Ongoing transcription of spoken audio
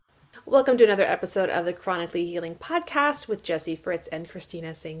Welcome to another episode of the Chronically Healing Podcast with Jesse Fritz and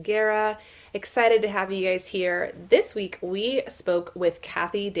Christina Sangera. Excited to have you guys here. This week we spoke with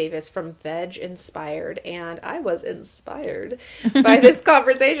Kathy Davis from Veg Inspired, and I was inspired by this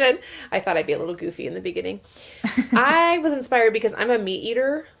conversation. I thought I'd be a little goofy in the beginning. I was inspired because I'm a meat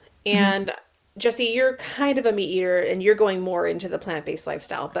eater, and Jesse, you're kind of a meat eater and you're going more into the plant-based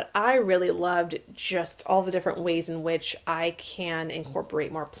lifestyle, but I really loved just all the different ways in which I can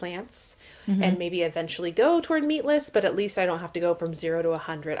incorporate more plants and maybe eventually go toward meatless, but at least I don't have to go from 0 to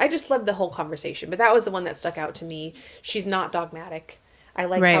 100. I just loved the whole conversation, but that was the one that stuck out to me. She's not dogmatic. I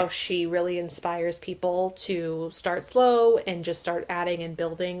like how she really inspires people to start slow and just start adding and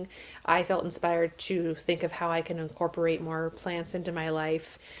building. I felt inspired to think of how I can incorporate more plants into my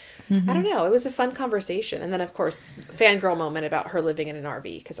life. I don't know. It was a fun conversation. And then, of course, fangirl moment about her living in an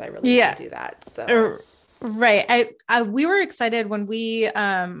RV because I really want to do that. So, right. We were excited when we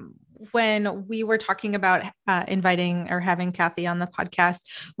were talking about inviting or having Kathy on the podcast.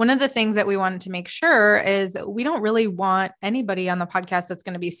 One of the things that we wanted to make sure is we don't really want anybody on the podcast that's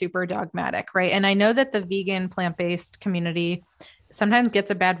going to be super dogmatic, right? And I know that the vegan plant-based community sometimes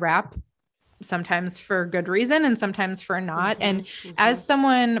gets a bad rap, sometimes for good reason and sometimes for not. And as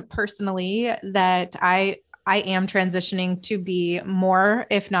someone personally that I am transitioning to be more,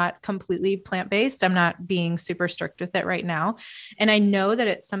 if not completely plant-based, I'm not being super strict with it right now. And I know that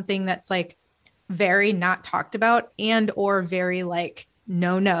it's something that's like very not talked about and or very like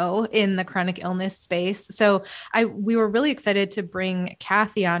no in the chronic illness space. So we were really excited to bring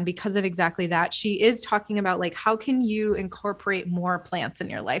Kathy on because of exactly that. She is talking about like, how can you incorporate more plants in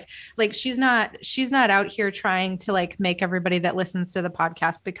your life? Like she's not out here trying to like make everybody that listens to the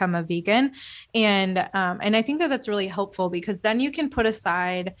podcast become a vegan. And I think that that's really helpful because then you can put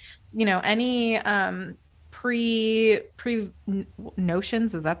aside, any, pre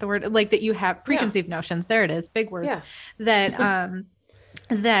notions, is that the word? Like that you have preconceived notions. There it is. Big words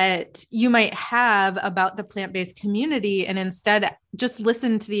that you might have about the plant-based community and instead just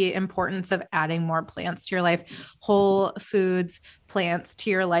listen to the importance of adding more plants to your life, whole foods, plants to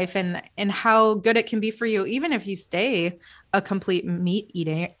your life and how good it can be for you. Even if you stay a complete meat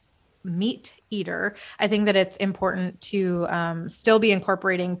eater, I think that it's important to still be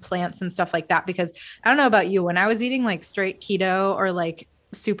incorporating plants and stuff like that, because I don't know about you, when I was eating like straight keto or like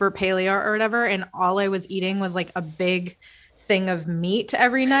super paleo or whatever, and all I was eating was like a big thing of meat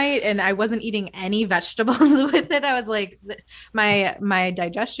every night and I wasn't eating any vegetables with it, I was like, my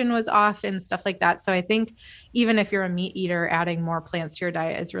digestion was off and stuff like that. So I think even if you're a meat eater, adding more plants to your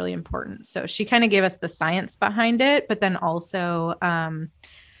diet is really important. So she kind of gave us the science behind it, but then also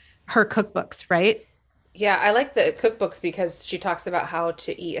her cookbooks, right? yeah, I like the cookbooks because she talks about how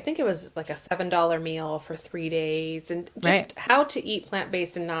to eat. I think it was like a $7 meal for 3 days and just how to eat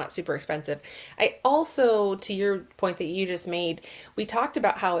plant-based and not super expensive. I also, to your point that you just made, we talked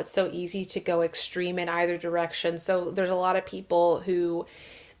about how it's so easy to go extreme in either direction. So there's a lot of people who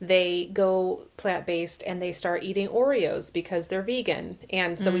they go plant-based and they start eating Oreos because they're vegan.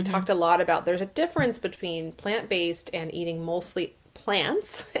 And so we talked a lot about there's a difference between plant-based and eating mostly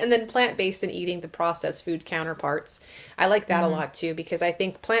plants and then plant-based and eating the processed food counterparts. I like that a lot too, because I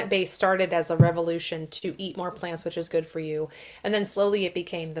think plant-based started as a revolution to eat more plants, which is good for you. And then slowly it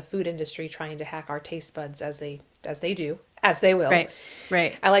became the food industry trying to hack our taste buds as they do, as they will.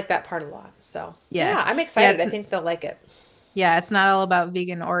 Right. I like that part a lot. So yeah, I'm excited. I think they'll like it. Yeah, it's not all about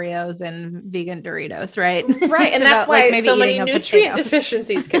vegan Oreos and vegan Doritos, right? Right. And that's why so many nutrient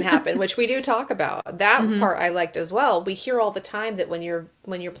deficiencies can happen, which we do talk about. That part I liked as well. We hear all the time that when you're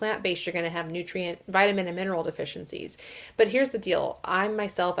plant-based, you're going to have nutrient, vitamin and mineral deficiencies. But here's the deal. I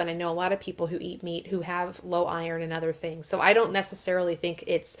myself, and I know a lot of people who eat meat who have low iron and other things. So I don't necessarily think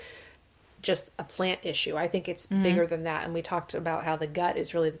it's just a plant issue. I think it's bigger than that. And we talked about how the gut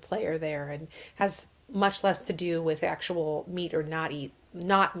is really the player there and has much less to do with actual meat or not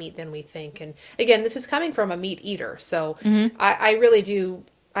meat than we think. And again, this is coming from a meat eater. So I really do.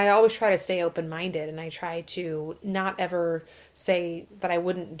 I always try to stay open-minded and I try to not ever say that I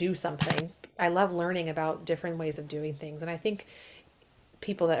wouldn't do something. I love learning about different ways of doing things. And I think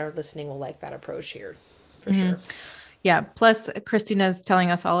people that are listening will like that approach here for sure. Yeah. Plus, Christina's telling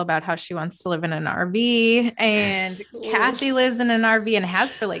us all about how she wants to live in an RV, and Kathy lives in an RV and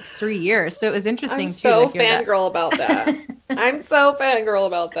has for like 3 years. So it was interesting. I'm so fangirl about that. I'm so fangirl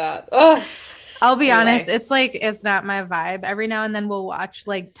about that. Ugh. I'll be honest. It's like, it's not my vibe. Every now and then we'll watch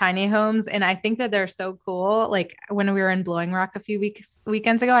like tiny homes. And I think that they're so cool. Like when we were in Blowing Rock a few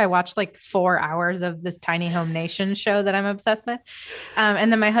weekends ago, I watched like 4 hours of this Tiny Home Nation show that I'm obsessed with.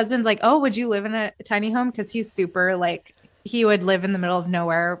 And then my husband's like, oh, would you live in a tiny home? Cause he's super like he would live in the middle of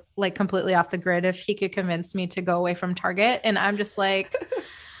nowhere, like completely off the grid, if he could convince me to go away from Target. And I'm just like,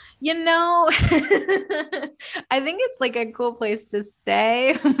 I think it's like a cool place to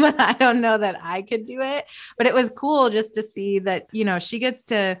stay, but I don't know that I could do it. But it was cool just to see that, she gets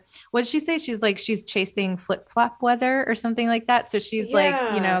to, what did she say? She's like, she's chasing flip flop weather or something like that. So she's like,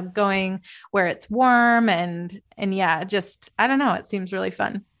 Yeah. going where it's warm and yeah, just, I don't know. It seems really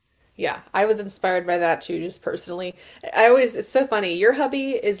fun. Yeah, I was inspired by that too, just personally. It's so funny. Your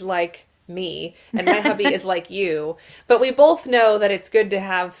hubby is like me, and my hubby is like you, but we both know that it's good to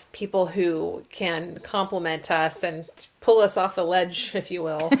have people who can compliment us and pull us off the ledge, if you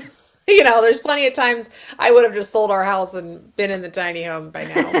will. There's plenty of times I would have just sold our house and been in the tiny home by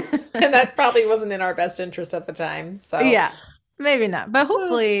now, and that probably wasn't in our best interest at the time. So, Yeah. Maybe not, but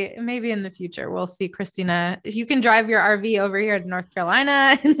hopefully, maybe in the future, we'll see Christina. You can drive your RV over here to North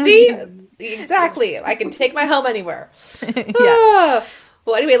Carolina. see, exactly. I can take my home anywhere. Yeah.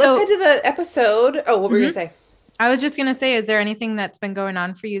 Well, anyway, let's So, head to the episode. Oh, what were you mhm. gonna say? I was just gonna say, is there anything that's been going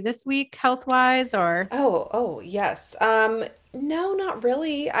on for you this week, health wise, or? Oh, yes. No, not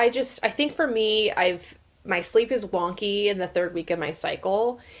really. I think for me, my sleep is wonky in the third week of my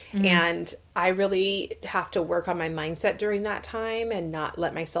cycle, Mhm. and I really have to work on my mindset during that time and not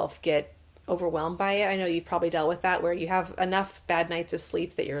let myself get overwhelmed by it. I know you've probably dealt with that where you have enough bad nights of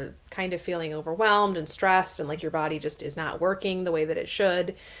sleep that you're kind of feeling overwhelmed and stressed and like your body just is not working the way that it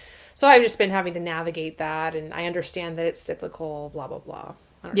should. So I've just been having to navigate that, and I understand that it's cyclical, blah, blah, blah.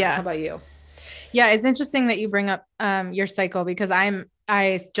 I don't know. How Yeah. about you? Yeah, it's interesting that you bring up your cycle because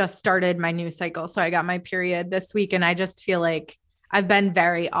I just started my new cycle. So I got my period this week and I just feel like I've been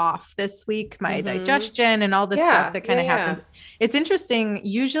very off this week, my Mm-hmm. digestion and all the stuff Yeah, that yeah, kind of yeah. happens. It's interesting.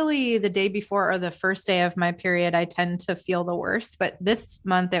 Usually the day before or the first day of my period, I tend to feel the worst, but this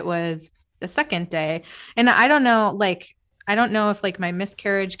month it was the second day. And I don't know if like my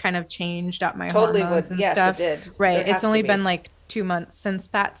miscarriage kind of changed up my Totally hormones would. and Yes, it stuff. did. There Right. It's has to only been be. like 2 months since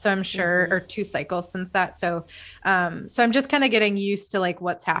that. So I'm sure, Mm-hmm. or two cycles since that. So I'm just kind of getting used to like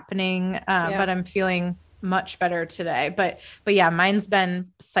what's happening. Yeah. But I'm feeling much better today. But yeah, mine's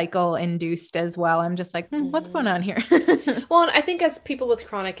been cycle induced as well. I'm just like, what's going Mm-hmm. on here? Well, and I think as people with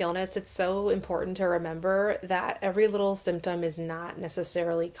chronic illness, it's so important to remember that every little symptom is not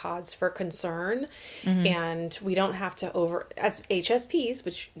necessarily cause for concern. Hmm. And we don't have to as HSPs,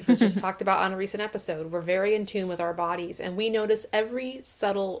 which was just talked about on a recent episode, we're very in tune with our bodies and we notice every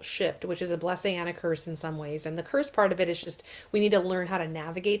subtle shift, which is a blessing and a curse in some ways. And the curse part of it is just we need to learn how to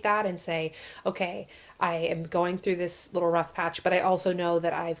navigate that and say, okay, I am going through this little rough patch, but I also know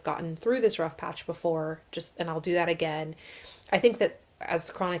that I've gotten through this rough patch before, and I'll do that again. I think that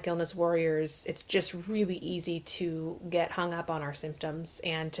as chronic illness warriors, it's just really easy to get hung up on our symptoms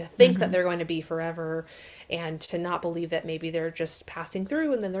and to think that Hmm. they're going to be forever and to not believe that maybe they're just passing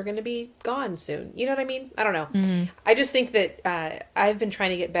through and then they're going to be gone soon. You know what I mean? I don't know. Hmm. I just think that I've been trying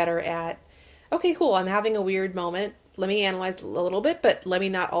to get better at, okay, cool, I'm having a weird moment. Let me analyze a little bit, but let me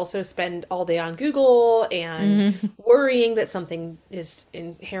not also spend all day on Google and Hmm. worrying that something is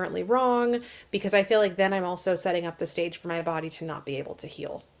inherently wrong because I feel like then I'm also setting up the stage for my body to not be able to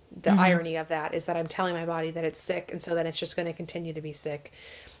heal. The Hmm. irony of that is that I'm telling my body that it's sick, and so then it's just going to continue to be sick.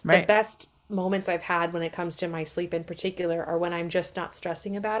 The Right. best moments I've had when it comes to my sleep in particular are when I'm just not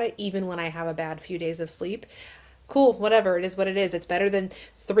stressing about it, even when I have a bad few days of sleep. Cool, whatever, it is what it is. It's better than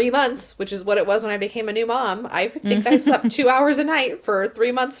 3 months, which is what it was when I became a new mom. I think I slept 2 hours a night for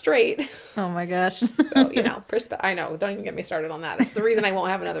 3 months straight. Oh my gosh. So, I know, don't even get me started on that. That's the reason I won't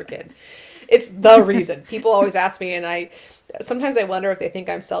have another kid. It's the reason. People always ask me, and sometimes I wonder if they think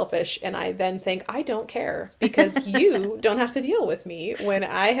I'm selfish, and I then think I don't care because you don't have to deal with me when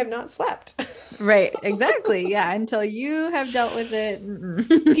I have not slept. Right. Exactly. Yeah. Until you have dealt with it.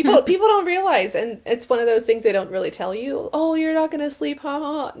 people Mm-mm. people don't realize, and it's one of those things they don't really tell you. Oh, you're not gonna sleep, ha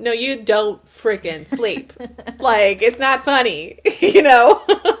ha. Ha. No, you don't freaking sleep. Like it's not funny, you know.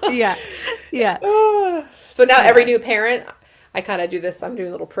 Yeah. Yeah. So now every Yeah. new parent, I kind of do this. I'm doing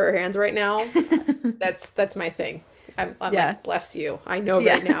little prayer hands right now. That's my thing. I'm Yeah. like, bless you. I know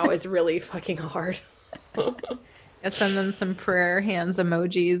Yeah. right now is really fucking hard. And send them some prayer hands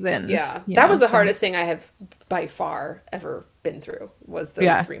emojis and, Yeah, that was the some, hardest thing I have by far ever been through was those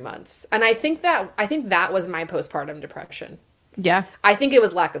yeah. 3 months. And I think that was my postpartum depression. Yeah. I think it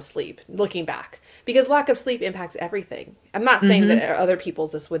was lack of sleep, looking back, because lack of sleep impacts everything. I'm not saying Hmm. that other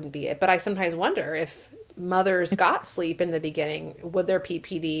people's this wouldn't be it, but I sometimes wonder if mothers got sleep in the beginning, would their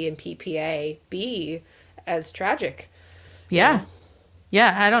PPD and PPA be as tragic? You Yeah. know?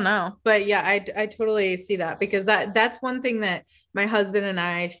 Yeah, I don't know. But yeah, I totally see that because that's one thing that my husband and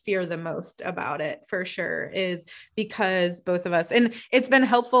I fear the most about it for sure is because both of us, and it's been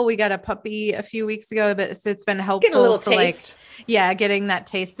helpful. We got a puppy a few weeks ago, but it's been Getting a helpful little to like, taste. yeah, getting that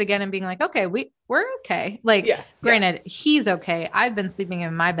taste again and being like, okay, we're okay. Like, Yeah, yeah. granted, he's okay. I've been sleeping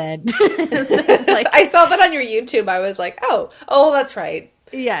in my bed. So, like, I saw that on your YouTube. I was like, oh, that's right.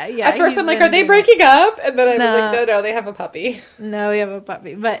 yeah, At first, he's I'm like, are been they doing it. breaking up? And then I was like, No, no, they have a puppy. no, we have a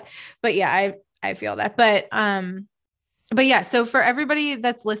puppy. But yeah, I feel that. But yeah, so for everybody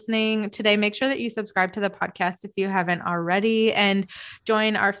that's listening today, make sure that you subscribe to the podcast if you haven't already and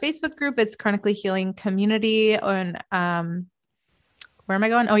join our Facebook group. It's Chronically Healing Community on where am I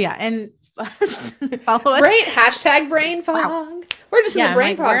going? Oh yeah, and follow us. Brain hashtag brain Wow. fog. We're just in the Yeah, I'm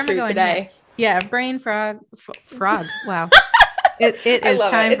brain like, where fog am I crew going here? today. Yeah, brain frog. Wow. It I is love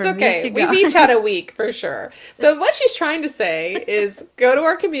it. time It's for me okay. to We've go. each had a week for sure. So what she's trying to say is go to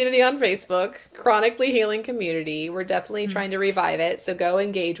our community on Facebook, Chronically Healing Community. We're definitely trying to revive it. So go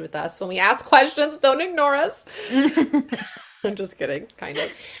engage with us. When we ask questions, don't ignore us. I'm just kidding, kind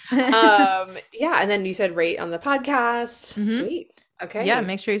of. Yeah, and then you said rate on the podcast. Hmm. Sweet. Yeah, Okay.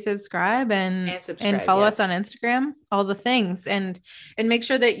 make sure you subscribe And and subscribe, follow us on yes. Instagram, all the things, and make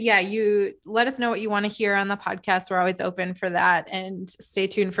sure that yeah, you let us know what you want to hear on the podcast. We're always open for that, and stay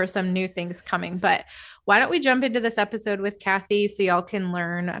tuned for some new things coming. But why don't we jump into this episode with Kathy so y'all can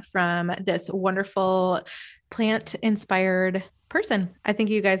learn from this wonderful plant inspired person. I think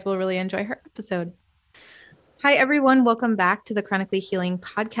you guys will really enjoy her episode. Hi, everyone. Welcome back to the Chronically Healing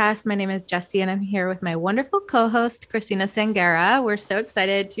Podcast. My name is Jessie, and I'm here with my wonderful co host, Christina Sangera. We're so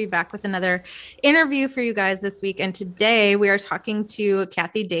excited to be back with another interview for you guys this week. And today we are talking to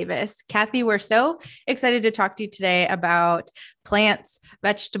Kathy Davis. Kathy, we're so excited to talk to you today about plants,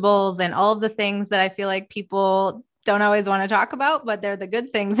 vegetables, and all of the things that I feel like people don't always want to talk about, but they're the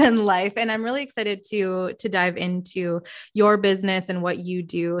good things in life. And I'm really excited to dive into your business and what you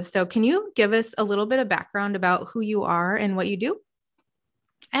do. So can you give us a little bit of background about who you are and what you do?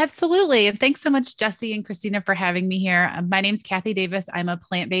 Absolutely. And thanks so much, Jesse and Christina, for having me here. My name's Kathy Davis. I'm a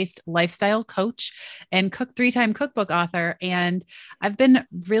plant based lifestyle coach and cook 3-time cookbook author. And I've been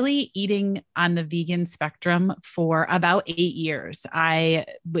really eating on the vegan spectrum for about 8 years. I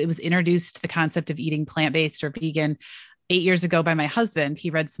was introduced to the concept of eating plant based or vegan 8 years ago by my husband.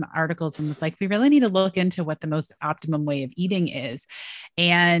 He read some articles and was like, we really need to look into what the most optimum way of eating is.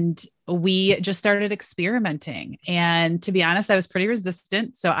 And we just started experimenting. And to be honest, I was pretty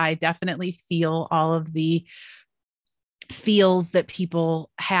resistant. So I definitely feel all of the feels that people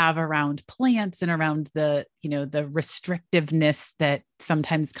have around plants and around the restrictiveness that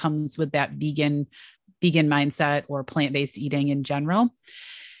sometimes comes with that vegan mindset or plant-based eating in general.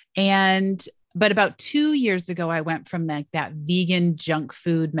 But about 2 years ago, I went from like that vegan junk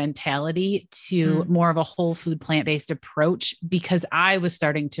food mentality to more of a whole food plant-based approach because I was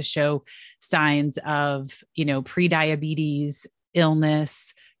starting to show signs of, pre-diabetes,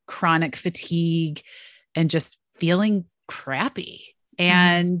 illness, chronic fatigue, and just feeling crappy.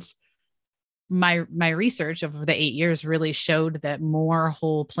 And my research over the 8 years really showed that more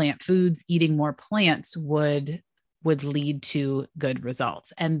whole plant foods, eating more plants would lead to good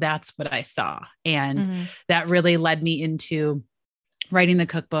results. And that's what I saw. And that really led me into writing the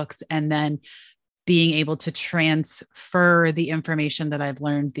cookbooks and then being able to transfer the information that I've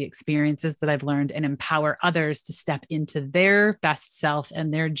learned, the experiences that I've learned, and empower others to step into their best self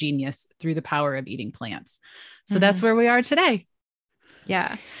and their genius through the power of eating plants. So that's where we are today.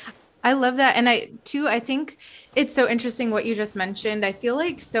 Yeah. I love that. And I think it's so interesting what you just mentioned. I feel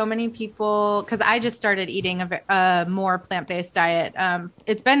like so many people, because I just started eating a more plant-based diet.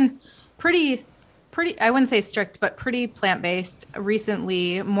 It's been pretty, I wouldn't say strict, but pretty plant-based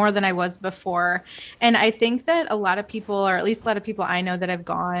recently, more than I was before. And I think that a lot of people, or at least a lot of people I know that have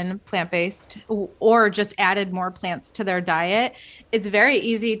gone plant-based or just added more plants to their diet, it's very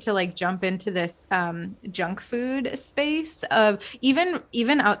easy to like jump into this junk food space of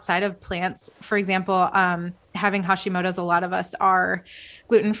even outside of plants. For example, having Hashimoto's, a lot of us are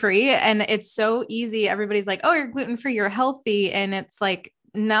gluten-free, and it's so easy. Everybody's like, oh, you're gluten-free, you're healthy. And it's like,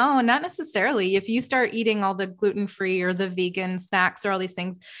 no, not necessarily. If you start eating all the gluten-free or the vegan snacks or all these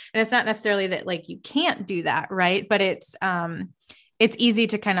things, and it's not necessarily that like you can't do that, right? But it's easy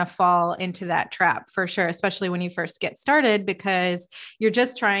to kind of fall into that trap for sure, especially when you first get started, because you're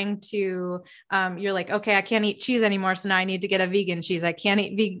just trying to, you're like, okay, I can't eat cheese anymore. So now I need to get a vegan cheese. I can't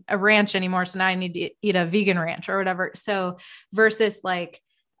eat a ranch anymore. So now I need to eat a vegan ranch or whatever. So versus like,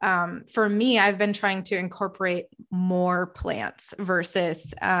 for me, I've been trying to incorporate more plants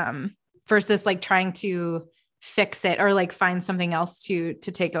versus like trying to fix it or like find something else to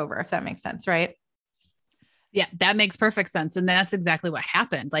take over, if that makes sense. Right. Yeah, that makes perfect sense. And that's exactly what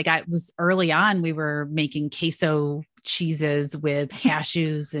happened. Like I was early on, we were making queso cheeses with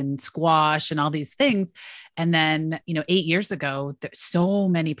cashews and squash and all these things. And then, 8 years ago, so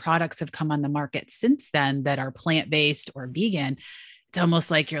many products have come on the market since then that are plant-based or vegan. It's almost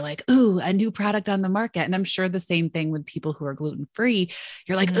like you're like, ooh, a new product on the market. And I'm sure the same thing with people who are gluten-free.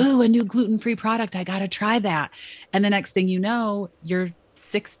 You're like, ooh, a new gluten-free product. I got to try that. And the next thing you know, you're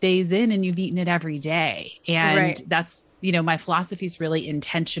 6 days in and you've eaten it every day. And that's, my philosophy is really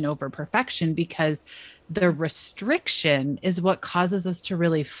intention over perfection, because the restriction is what causes us to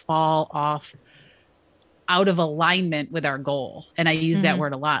really fall off out of alignment with our goal. And I use that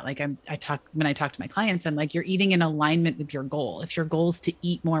word a lot. Like when I talk to my clients, I'm like, you're eating in alignment with your goal. If your goal is to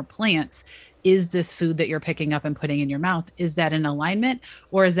eat more plants, is this food that you're picking up and putting in your mouth, is that in alignment,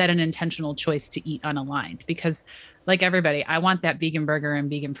 or is that an intentional choice to eat unaligned? Because like everybody, I want that vegan burger and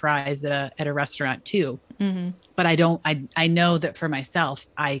vegan fries at a restaurant too. But I know that for myself,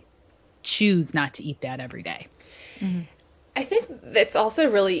 I choose not to eat that every day. I think it's also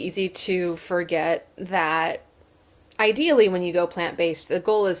really easy to forget that ideally when you go plant-based, the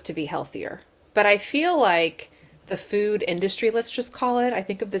goal is to be healthier. But I feel like the food industry, let's just call it, I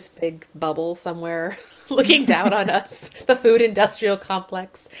think of this big bubble somewhere looking down on us, the food industrial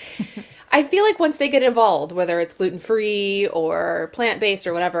complex. I feel like once they get involved, whether it's gluten-free or plant-based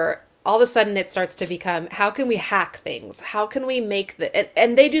or whatever, all of a sudden it starts to become, how can we hack things? How can we make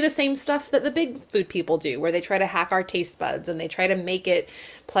and they do the same stuff that the big food people do, where they try to hack our taste buds and they try to make it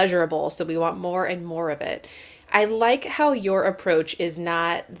pleasurable. So we want more and more of it. I like how your approach is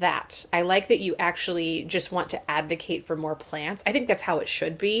not that. I like that you actually just want to advocate for more plants. I think that's how it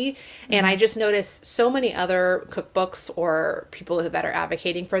should be. And I just notice so many other cookbooks or people that are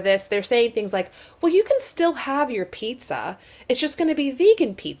advocating for this, they're saying things like, well, you can still have your pizza. It's just going to be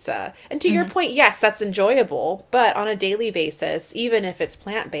vegan pizza. And to your point, yes, that's enjoyable. But on a daily basis, even if it's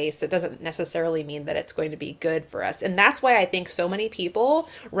plant-based, it doesn't necessarily mean that it's going to be good for us. And that's why I think so many people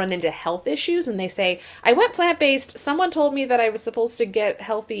run into health issues and they say, I went plant-based. Someone told me that I was supposed to get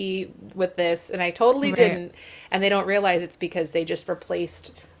healthy with this and I totally didn't. And they don't realize it's because they just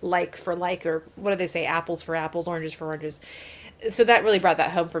replaced like for like, or what do they say? Apples for apples, oranges for oranges. So that really brought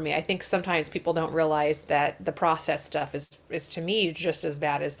that home for me. I think sometimes people don't realize that the processed stuff is to me just as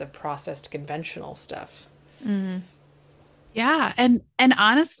bad as the processed conventional stuff. Yeah. And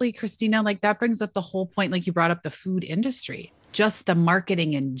honestly, Christina, like that brings up the whole point. Like you brought up the food industry, just the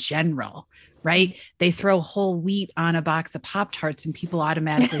marketing in general, right? They throw whole wheat on a box of Pop-Tarts and people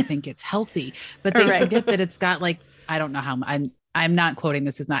automatically think it's healthy, but they forget that it's got like, I don't know how I'm not quoting,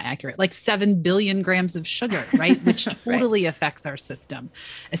 this is not accurate, like 7 billion grams of sugar, right? Which totally affects our system,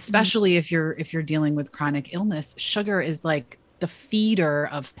 especially if you're dealing with chronic illness. Sugar is like the feeder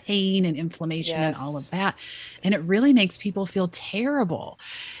of pain and inflammation and all of that. And it really makes people feel terrible.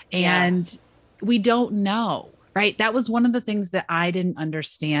 And we don't know. Right. That was one of the things that I didn't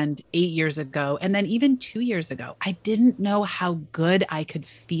understand 8 years ago. And then even 2 years ago, I didn't know how good I could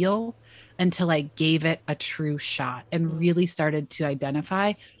feel until I gave it a true shot and really started to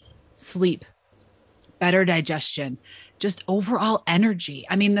identify sleep, better digestion, just overall energy.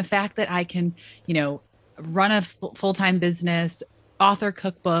 I mean, the fact that I can, run a full-time business, author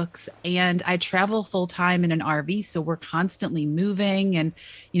cookbooks, and I travel full time in an RV. So we're constantly moving and,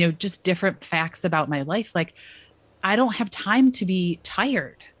 just different facts about my life. Like I don't have time to be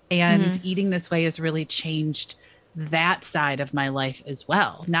tired, and eating this way has really changed that side of my life as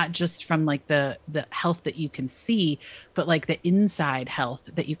well. Not just from like the health that you can see, but like the inside health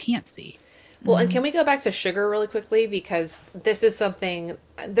that you can't see. Well, and can we go back to sugar really quickly? Because this is something,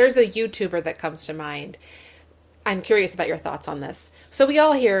 there's a YouTuber that comes to mind. I'm curious about your thoughts on this. So we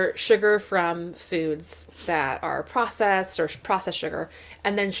all hear sugar from foods that are processed or processed sugar,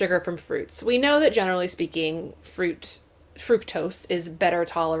 and then sugar from fruits. We know that generally speaking, fructose is better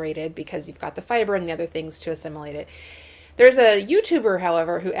tolerated because you've got the fiber and the other things to assimilate it. There's a YouTuber,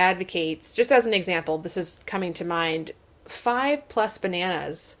 however, who advocates, just as an example, this is coming to mind, 5+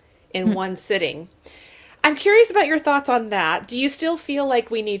 bananas in one sitting. I'm curious about your thoughts on that. Do you still feel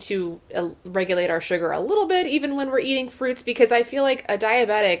like we need to regulate our sugar a little bit even when we're eating fruits? Because I feel like a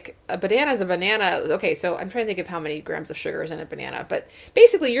banana is a banana. Okay, so I'm trying to think of how many grams of sugar is in a banana. But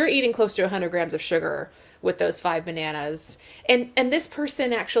basically, you're eating close to 100 grams of sugar with those 5 bananas. And this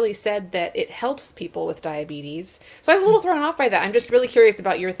person actually said that it helps people with diabetes. So I was a little thrown off by that. I'm just really curious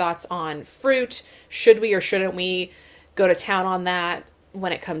about your thoughts on fruit. Should we or shouldn't we go to town on that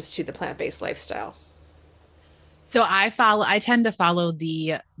when it comes to the plant-based lifestyle? So I tend to follow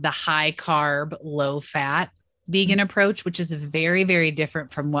the high carb, low fat vegan approach, which is very, very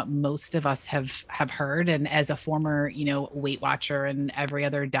different from what most of us have heard. And as a former, Weight Watcher and every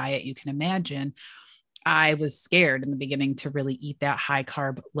other diet you can imagine, I was scared in the beginning to really eat that high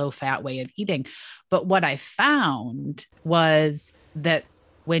carb, low fat way of eating. But what I found was that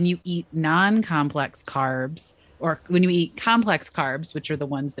when you eat non-complex carbs, or when you eat complex carbs, which are the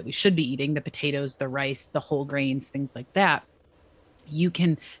ones that we should be eating, the potatoes, the rice, the whole grains, things like that,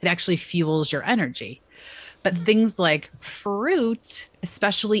 it actually fuels your energy. But things like fruit,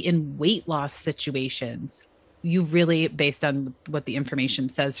 especially in weight loss situations, you really, based on what the information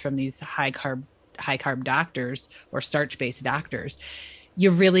says from these high carb doctors or starch-based doctors, you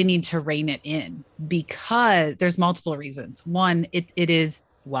really need to rein it in, because there's multiple reasons. One, it is,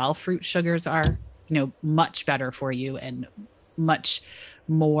 while fruit sugars are, much better for you and much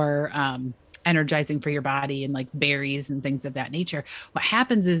more energizing for your body, and like berries and things of that nature, what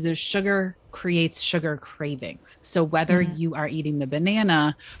happens is sugar creates sugar cravings. So whether you are eating the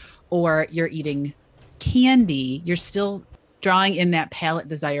banana or you're eating candy, you're still drawing in that palate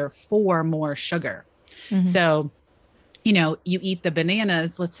desire for more sugar. So, you eat the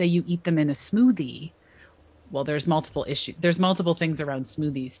bananas, let's say you eat them in a smoothie. Well, there's multiple issues. There's multiple things around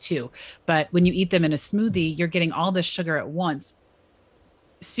smoothies too. But when you eat them in a smoothie, you're getting all the sugar at once,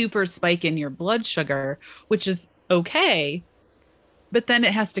 super spike in your blood sugar, which is okay, but then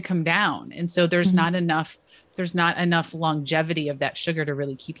it has to come down. And so there's not enough longevity of that sugar to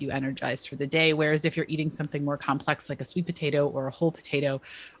really keep you energized for the day. Whereas if you're eating something more complex, like a sweet potato or a whole potato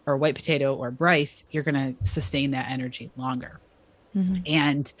or a white potato or rice, you're going to sustain that energy longer.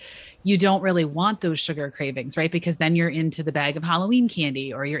 And you don't really want those sugar cravings, right? Because then you're into the bag of Halloween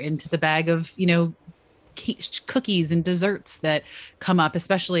candy, or you're into the bag of, cookies and desserts that come up,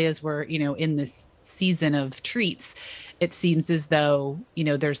 especially as we're, in this season of treats. It seems as though,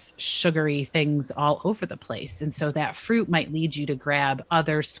 there's sugary things all over the place. And so that fruit might lead you to grab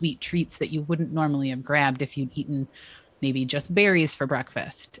other sweet treats that you wouldn't normally have grabbed if you'd eaten maybe just berries for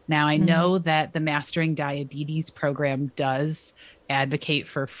breakfast. Now, I know that the Mastering Diabetes program does advocate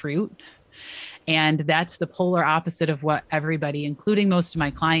for fruit, and that's the polar opposite of what everybody, including most of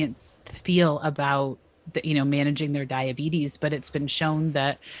my clients, feel about managing their diabetes. But it's been shown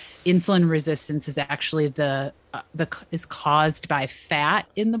that insulin resistance is actually is caused by fat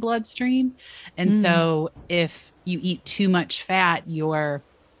in the bloodstream. And so if you eat too much fat, your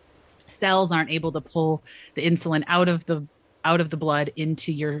cells aren't able to pull the insulin out of the blood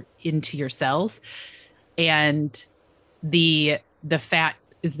into your cells, and the fat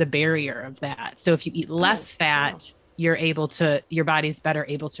is the barrier of that. So if you eat less fat, your body's better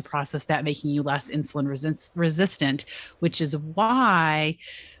able to process that, making you less insulin resistant, which is why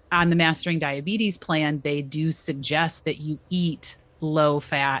on the Mastering Diabetes plan, they do suggest that you eat low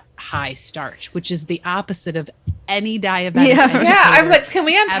fat, high starch, which is the opposite of any diabetic. Yeah. I was like, can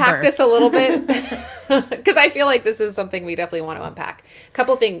we unpack this a little bit? Because I feel like this is something we definitely want to unpack. A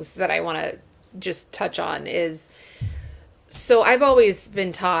couple things that I want to just touch on is, so I've always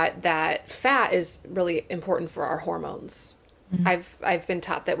been taught that fat is really important for our hormones. I've been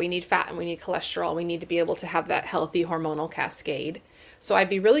taught that we need fat and we need cholesterol. We need to be able to have that healthy hormonal cascade. So I'd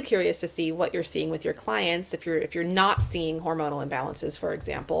be really curious to see what you're seeing with your clients if you're not seeing hormonal imbalances, for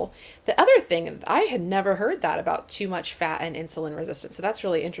example. The other thing, I had never heard that about too much fat and insulin resistance. So that's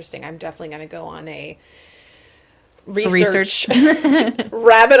really interesting. I'm definitely going to go on a research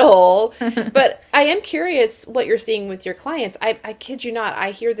rabbit hole. But I am curious what you're seeing with your clients. I kid you not,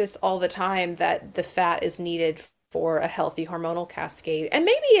 I hear this all the time, that the fat is needed for a healthy hormonal cascade. And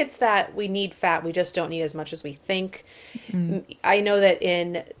maybe it's that we need fat, we just don't need as much as we think. I know that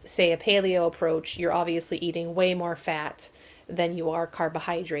in, say, a paleo approach, you're obviously eating way more fat than you are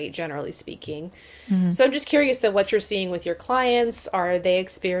carbohydrate, generally speaking. So I'm just curious of what you're seeing with your clients. Are they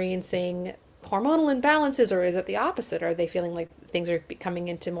experiencing hormonal imbalances, or is it the opposite? Are they feeling like things are coming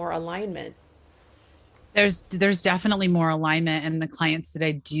into more alignment? There's definitely more alignment, and the clients that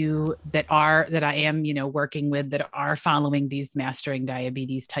I am, working with, that are following these Mastering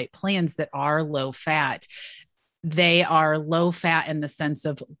Diabetes type plans that are low fat, they are low fat in the sense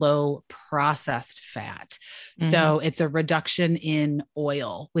of low processed fat. So it's a reduction in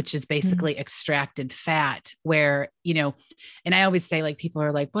oil, which is basically extracted fat, where, and I always say, like, people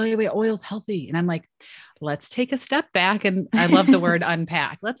are like, well, wait, oil's healthy. And I'm like, let's take a step back. And I love the word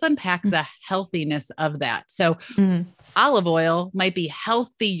unpack. Let's unpack the healthiness of that. So olive oil might be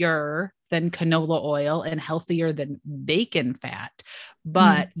healthier than canola oil and healthier than bacon fat.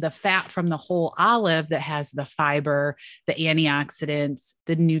 But the fat from the whole olive that has the fiber, the antioxidants,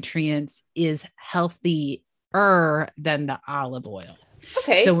 the nutrients is healthier than the olive oil.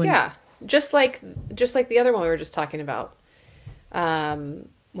 Okay. So just like just like the other one we were just talking about,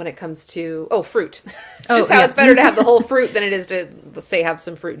 when it comes to, fruit, just how it's better to have the whole fruit than it is to, let's say, have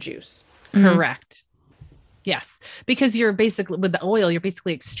some fruit juice. Correct. Yes. Because you're basically, with the oil, you're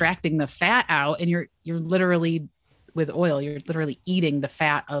basically extracting the fat out, and you're literally, with oil, you're literally eating the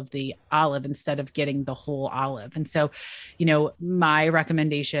fat of the olive instead of getting the whole olive. And so, my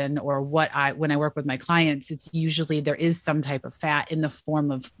recommendation, or when I work with my clients, it's usually there is some type of fat in the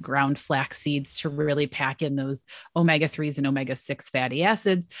form of ground flax seeds to really pack in those omega-3s and omega-6 fatty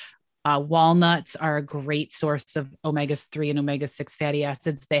acids. Walnuts are a great source of omega-3 and omega-6 fatty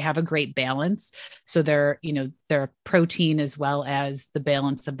acids. They have a great balance. So they're protein as well as the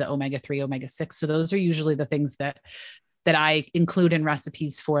balance of the omega-3, omega-6. So those are usually the things that I include in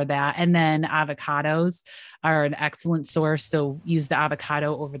recipes for that. And then avocados are an excellent source. So use the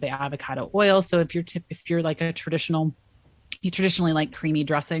avocado over the avocado oil. So if you're like you traditionally like creamy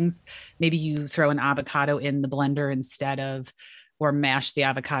dressings, maybe you throw an avocado in the blender or mash the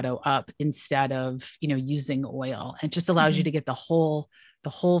avocado up instead of, using oil. It just allows you to get the whole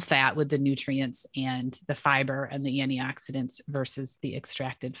fat with the nutrients and the fiber and the antioxidants versus the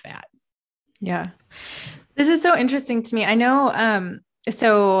extracted fat. Yeah. This is so interesting to me. I know,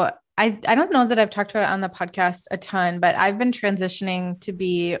 so I don't know that I've talked about it on the podcast a ton, but I've been transitioning to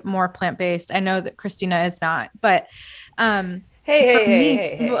be more plant-based. I know that Christina is not, but,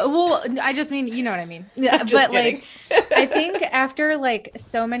 Hey. Well, I just mean, you know what I mean? Yeah. But kidding. I think after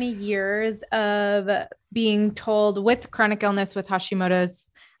so many years of being told with chronic illness, with Hashimoto's,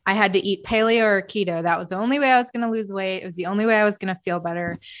 I had to eat paleo or keto. That was the only way I was going to lose weight. It was the only way I was going to feel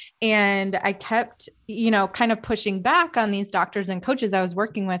better. And I kept, kind of pushing back on these doctors and coaches I was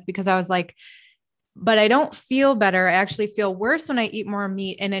working with, because I was like, but I don't feel better. I actually feel worse when I eat more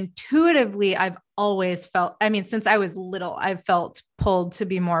meat. And intuitively, I've always felt, since I was little, I've felt pulled to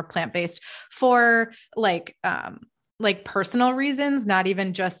be more plant-based for like personal reasons, not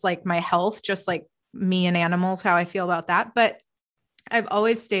even just like my health, just like me and animals, how I feel about that. But I've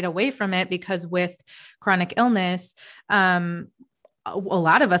always stayed away from it because with chronic illness, a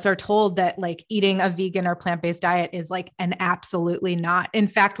lot of us are told that like eating a vegan or plant-based diet is like an absolutely not. In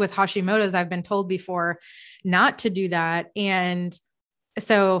fact, with Hashimoto's, I've been told before not to do that. And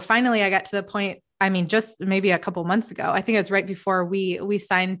so finally I got to the point, just maybe a couple months ago, I think it was right before we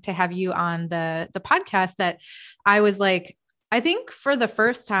signed to have you on the podcast, that I was like, I think for the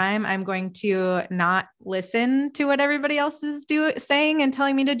first time, I'm going to not listen to what everybody else is saying and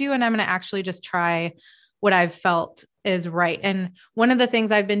telling me to do. And I'm going to actually just try what I've felt is right. And one of the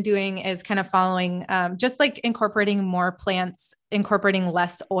things I've been doing is kind of following, just like incorporating more plants, incorporating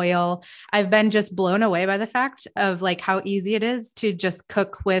less oil. I've been just blown away by the fact of like how easy it is to just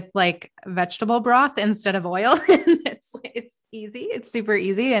cook with like vegetable broth instead of oil. And it's easy. It's super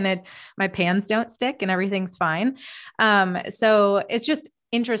easy. And my pans don't stick and everything's fine. So it's just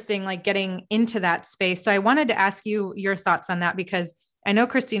interesting, like getting into that space. So I wanted to ask you your thoughts on that, because I know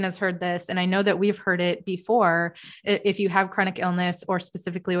Christina's heard this, and I know that we've heard it before. If you have chronic illness, or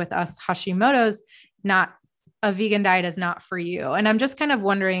specifically with us, Hashimoto's, not a vegan diet is not for you. And I'm just kind of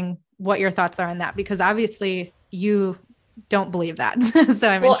wondering what your thoughts are on that, because obviously you don't believe that. So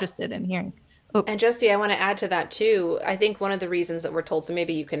I'm interested in hearing. Oh. And Justy, I want to add to that too. I think one of the reasons that we're told, so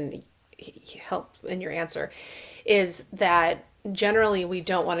maybe you can help in your answer, is that generally we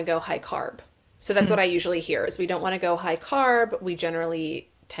don't want to go high carb. So that's what I usually hear, is we don't want to go high carb. We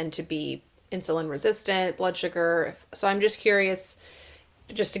generally tend to be insulin resistant, blood sugar. So I'm just curious,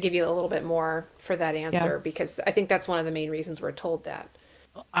 just to give you a little bit more for that answer, because I think that's one of the main reasons we're told that.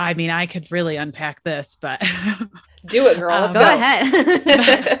 I could really unpack this, but do it, girl. Let's go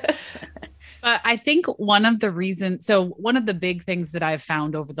ahead. But I think one of the big things that I've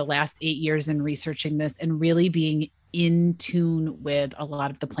found over the last 8 years in researching this and really being in tune with a lot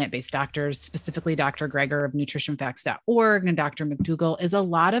of the plant-based doctors, specifically Dr. Greger of nutritionfacts.org and Dr. McDougall, is a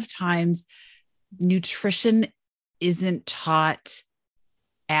lot of times nutrition isn't taught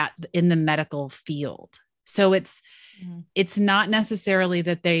in the medical field. So it's not necessarily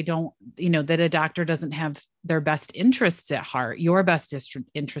that they don't, that a doctor doesn't have their best interests at heart, your best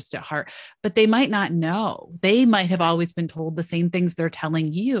interest at heart, but they might not know. They might have always been told the same things they're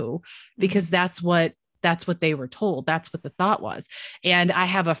telling you, because that's what they were told. That's what the thought was. And I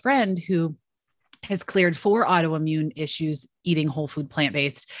have a friend who has cleared 4 autoimmune issues eating whole food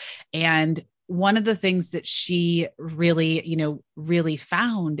plant-based. And one of the things that she really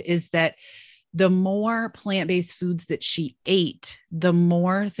found is that the more plant-based foods that she ate, the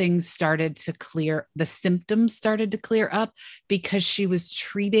more things started to clear, the symptoms started to clear up, because she was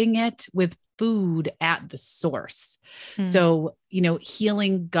treating it with food at the source. Mm. So,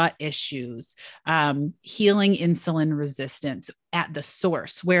 healing gut issues, healing insulin resistance at the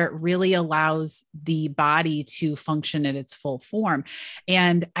source where it really allows the body to function in its full form.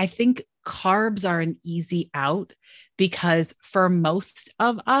 And I think carbs are an easy out because for most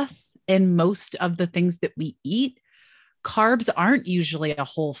of us and most of the things that we eat, carbs aren't usually a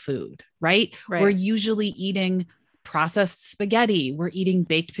whole food, right? We're usually eating processed spaghetti. We're eating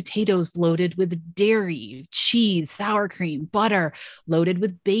baked potatoes loaded with dairy, cheese, sour cream, butter, loaded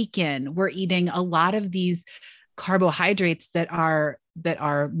with bacon. We're eating a lot of these carbohydrates that are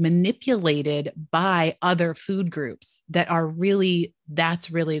manipulated by other food groups that's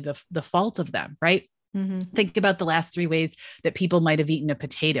really the fault of them, right? Mm-hmm. Think about the last 3 ways that people might have eaten a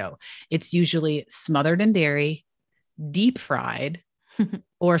potato. It's usually smothered in dairy, deep fried,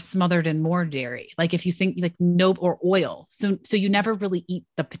 or smothered in more dairy. Like if you think or oil. So you never really eat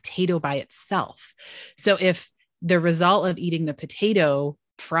the potato by itself. So if the result of eating the potato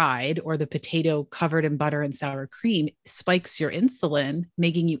fried or the potato covered in butter and sour cream spikes your insulin,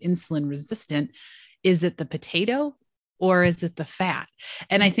 making you insulin resistant, is it the potato or is it the fat?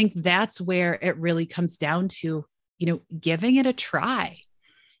 And I think that's where it really comes down to, giving it a try.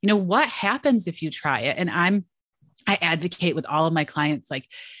 What happens if you try it? And I advocate with all of my clients, like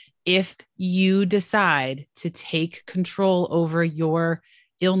if you decide to take control over your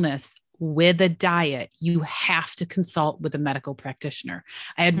illness with a diet, you have to consult with a medical practitioner.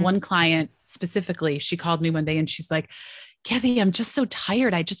 I had one client specifically, she called me one day and she's like, Kathy, I'm just so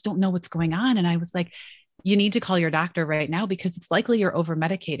tired. I just don't know what's going on. And I was like, you need to call your doctor right now because it's likely you're over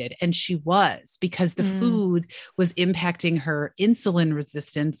medicated. And she was, because the food was impacting her insulin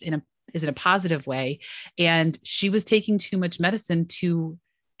resistance in a positive way. And she was taking too much medicine to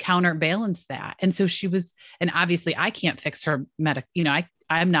counterbalance that. And so and obviously I can't fix her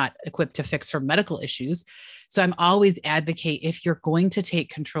I'm not equipped to fix her medical issues. So I'm always advocate, if you're going to take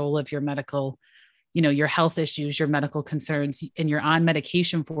control of your medical, your health issues, your medical concerns, and you're on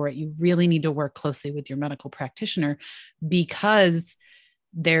medication for it, you really need to work closely with your medical practitioner because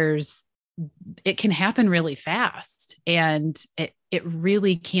it can happen really fast. And it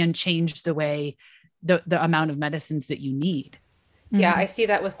really can change the way the amount of medicines that you need. Yeah, I see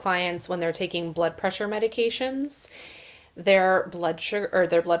that with clients when they're taking blood pressure medications. Their blood sugar or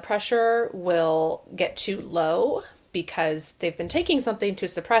their blood pressure will get too low because they've been taking something to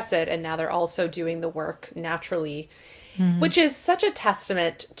suppress it, and now they're also doing the work naturally, which is such a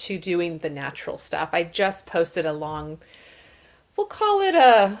testament to doing the natural stuff. I just posted we'll call it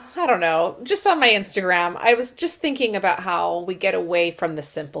I don't know, just on my Instagram. I was just thinking about how we get away from the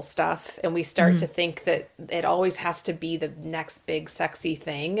simple stuff and we start to think that it always has to be the next big sexy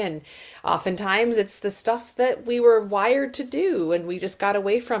thing. And oftentimes it's the stuff that we were wired to do and we just got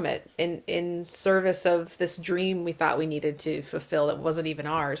away from it in service of this dream we thought we needed to fulfill that wasn't even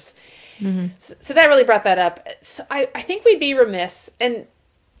ours. So that really brought that up. So I think we'd be remiss, and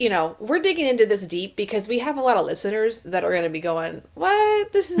we're digging into this deep because we have a lot of listeners that are going to be going,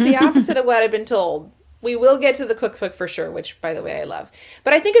 what? This is the opposite of what I've been told. We will get to the cookbook for sure, which, by the way, I love.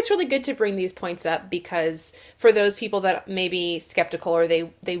 But I think it's really good to bring these points up because for those people that may be skeptical or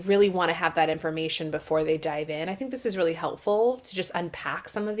they really want to have that information before they dive in, I think this is really helpful to just unpack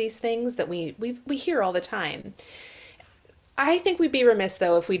some of these things that we hear all the time. I think we'd be remiss,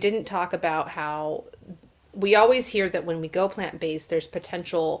 though, if we didn't talk about how we always hear that when we go plant-based, there's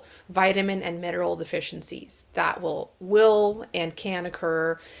potential vitamin and mineral deficiencies that will and can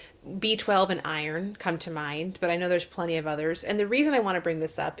occur. B12 and iron come to mind, but I know there's plenty of others. And the reason I want to bring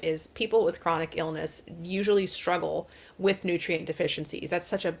this up is people with chronic illness usually struggle with nutrient deficiencies. That's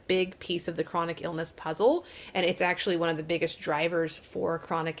such a big piece of the chronic illness puzzle, and it's actually one of the biggest drivers for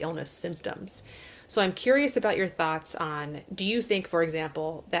chronic illness symptoms. So I'm curious about your thoughts on, do you think, for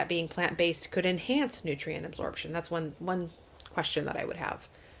example, that being plant-based could enhance nutrient absorption? That's one question that I would have.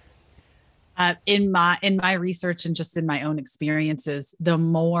 In my research and just in my own experiences, the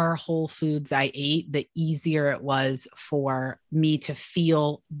more whole foods I ate, the easier it was for me to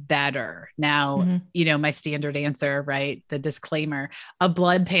feel better. Now, my standard answer, right? The disclaimer, a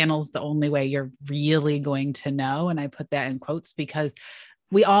blood panel is the only way you're really going to know. And I put that in quotes because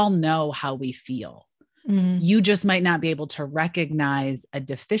we all know how we feel. You just might not be able to recognize a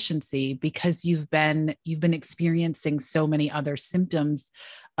deficiency because you've been experiencing so many other symptoms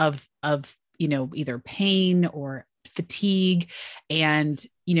of either pain or fatigue. And,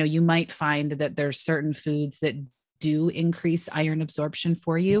 you might find that there's certain foods that do increase iron absorption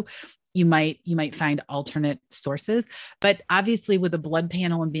for you. you might find alternate sources, but obviously with a blood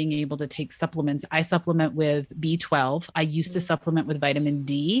panel and being able to take supplements, I supplement with B12. I used to supplement with vitamin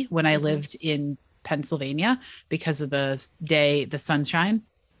D when I lived in Pennsylvania because of the sunshine.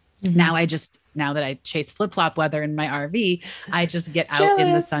 Now that I chase flip-flop weather in my RV, I just get out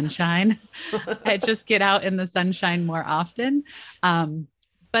in the sunshine. I just get out in the sunshine more often.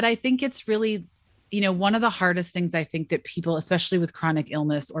 But I think it's really, one of the hardest things I think that people, especially with chronic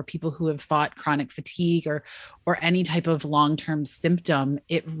illness or people who have fought chronic fatigue or any type of long-term symptom,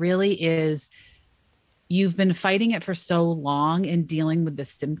 it really is, you've been fighting it for so long and dealing with the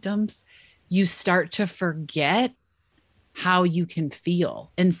symptoms, you start to forget how you can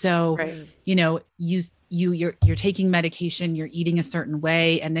feel. And so, you're taking medication, you're eating a certain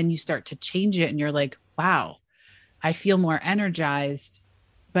way, and then you start to change it and you're like, wow, I feel more energized,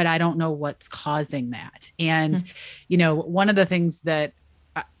 but I don't know what's causing that. And, one of the things that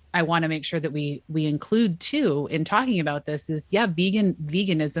I want to make sure that we include too in talking about this is,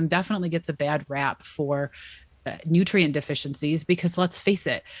 veganism definitely gets a bad rap for nutrient deficiencies, because let's face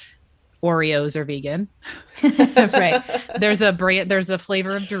it, Oreos are vegan, right? There's a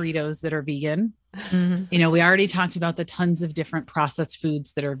flavor of Doritos that are vegan. Mm-hmm. We already talked about the tons of different processed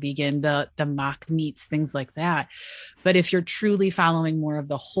foods that are vegan, the mock meats, things like that. But if you're truly following more of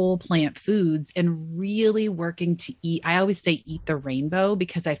the whole plant foods and really working to eat, I always say eat the rainbow,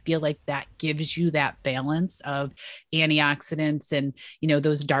 because I feel like that gives you that balance of antioxidants, and,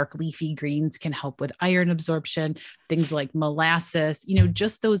 those dark leafy greens can help with iron absorption, things like molasses,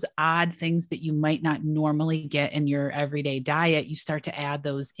 just those odd things that you might not normally get in your everyday diet. You start to add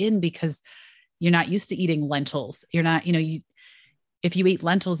those in because you're not used to eating lentils. You're not, if you ate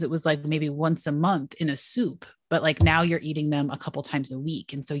lentils, it was like maybe once a month in a soup, but like now you're eating them a couple times a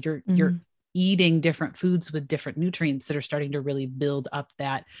week. And so you're eating different foods with different nutrients that are starting to really build up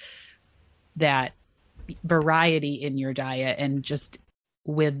that variety in your diet, and just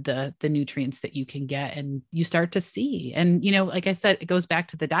with the nutrients that you can get, and you start to see. And, like I said, it goes back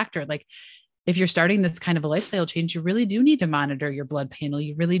to the doctor. Like, if you're starting this kind of a lifestyle change, you really do need to monitor your blood panel.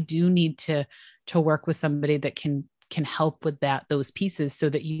 You really do need to work with somebody that can help with those pieces, so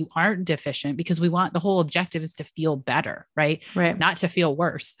that you aren't deficient, because the whole objective is to feel better, right? Right. Not to feel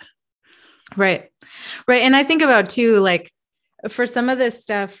worse. Right. Right. And I think about too, like for some of this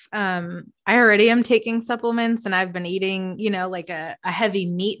stuff, I already am taking supplements, and I've been eating, like a heavy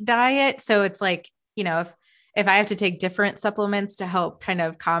meat diet. So it's like, if I have to take different supplements to help kind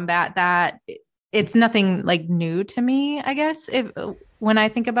of combat that, it's nothing like new to me, I guess, when I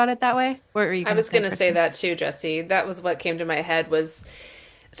think about it that way. What were you I was going to say that too, Jesse. That was what came to my head was,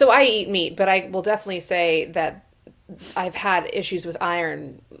 so I eat meat, but I will definitely say that I've had issues with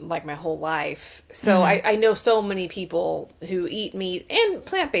iron like my whole life. So I know so many people who eat meat and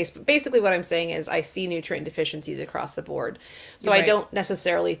plant-based, but basically what I'm saying is I see nutrient deficiencies across the board. So I don't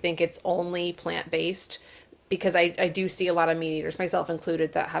necessarily think it's only plant-based, because I do see a lot of meat eaters, myself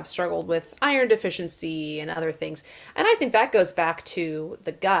included, that have struggled with iron deficiency and other things. And I think that goes back to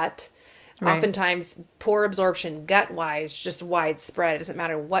the gut. Right. Oftentimes poor absorption gut-wise, just widespread. It doesn't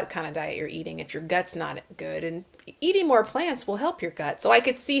matter what kind of diet you're eating if your gut's not good. And eating more plants will help your gut. So I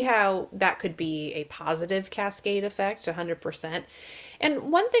could see how that could be a positive cascade effect, 100%.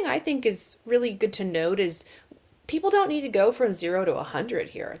 And one thing I think is really good to note is people don't need to go from 0 to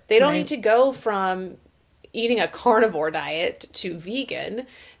 100 here. They don't need to go from eating a carnivore diet to vegan.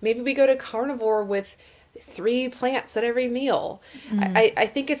 Maybe we go to carnivore with 3 plants at every meal. I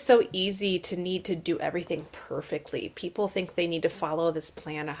think it's so easy to need to do everything perfectly. People think they need to follow this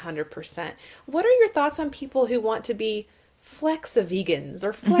plan 100%. What are your thoughts on people who want to be flex-vegans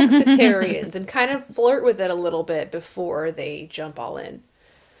or flexitarians and kind of flirt with it a little bit before they jump all in?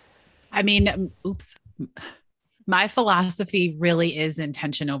 I mean, my philosophy really is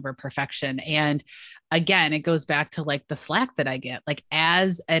intention over perfection. And again, it goes back to like the slack that I get. Like,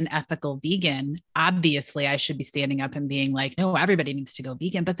 as an ethical vegan, obviously I should be standing up and being like, no, everybody needs to go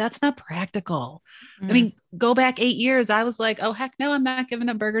vegan, but that's not practical. I mean, go back 8 years. I was like, oh, heck no, I'm not giving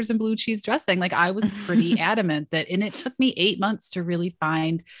up burgers and blue cheese dressing. Like, I was pretty adamant that, and it took me 8 months to really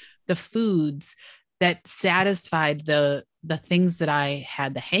find the foods that satisfied the things that I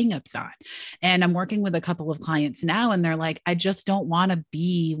had the hangups on. And I'm working with a couple of clients now, and they're like, I just don't want to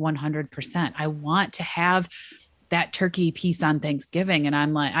be 100%. I want to have that turkey piece on Thanksgiving. And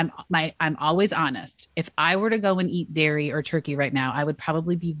I'm like, I'm always honest. If I were to go and eat dairy or turkey right now, I would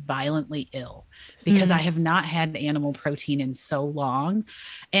probably be violently ill, because I have not had animal protein in so long.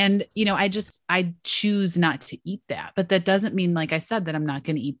 And, I choose not to eat that, but that doesn't mean, like I said, that I'm not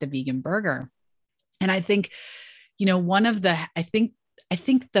going to eat the vegan burger. And I think, I think I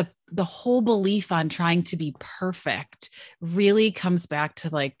think the whole belief on trying to be perfect really comes back to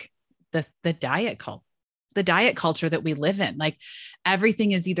like the diet culture that we live in. Like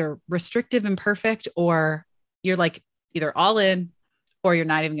everything is either restrictive and perfect, or you're like either all in or you're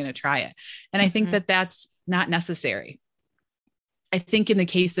not even going to try it. And I think that that's not necessary. I think in the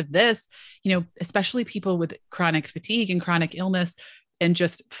case of this, especially people with chronic fatigue and chronic illness and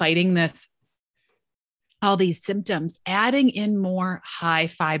just fighting all these symptoms, adding in more high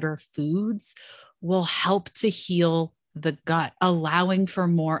fiber foods will help to heal the gut, allowing for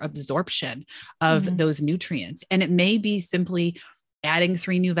more absorption of those nutrients. And it may be simply adding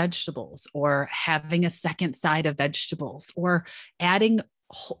 3 new vegetables, or having a second side of vegetables, or adding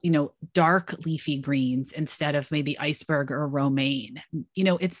dark leafy greens instead of maybe iceberg or romaine.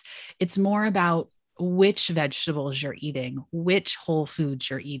 It's more about which vegetables you're eating, which whole foods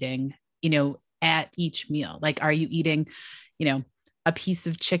you're eating, at each meal. Like, are you eating, a piece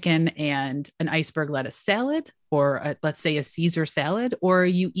of chicken and an iceberg lettuce salad, or let's say a Caesar salad, or are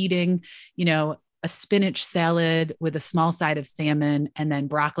you eating, a spinach salad with a small side of salmon and then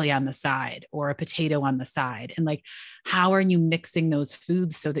broccoli on the side, or a potato on the side? And like, how are you mixing those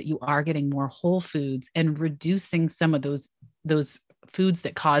foods so that you are getting more whole foods and reducing some of those foods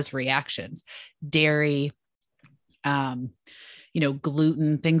that cause reactions, dairy,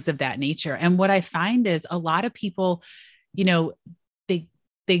 gluten, things of that nature. And what I find is a lot of people,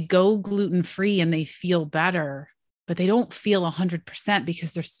 they go gluten-free and they feel better, but they don't feel 100%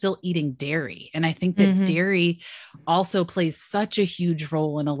 because they're still eating dairy. And I think that dairy also plays such a huge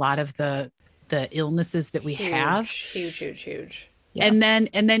role in a lot of the illnesses that we have. Huge. Yeah. And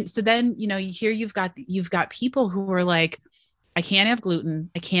then, so then, here you've got people who are like, I can't have gluten.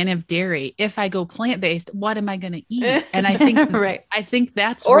 I can't have dairy. If I go plant-based, what am I going to eat? And I think, right. I think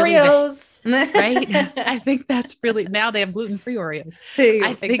that's Oreos, really right. I think that's really, now they have gluten-free Oreos.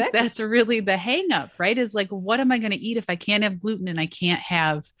 I think that's really the hang up, right? Is like, what am I going to eat if I can't have gluten and I can't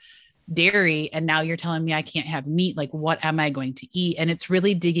have dairy? And now you're telling me I can't have meat. Like, what am I going to eat? And it's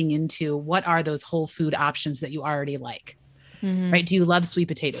really digging into what are those whole food options that you already like. Right? Do you love sweet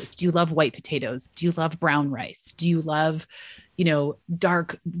potatoes? Do you love white potatoes? Do you love brown rice? Do you love,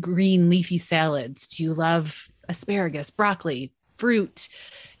 dark green leafy salads? Do you love asparagus, broccoli, fruit?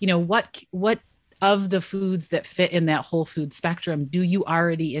 What of the foods that fit in that whole food spectrum do you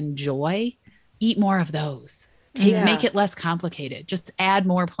already enjoy? Eat more of those. Make it less complicated. Just add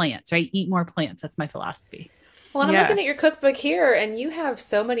more plants, right? Eat more plants. That's my philosophy. Well, and I'm looking at your cookbook here, and you have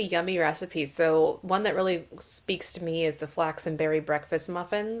so many yummy recipes. So one that really speaks to me is the flax and berry breakfast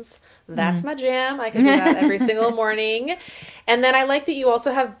muffins. That's my jam. I can do that every single morning. And then I like that you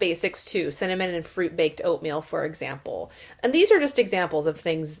also have basics too, cinnamon and fruit baked oatmeal, for example. And these are just examples of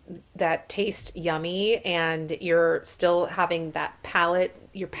things that taste yummy, and you're still having that palate.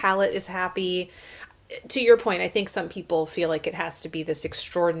 Your palate is happy. To your point, I think some people feel like it has to be this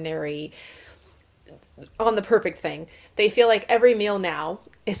extraordinary, on the perfect thing. They feel like every meal now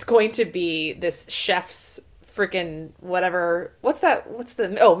is going to be this chef's freaking whatever. What's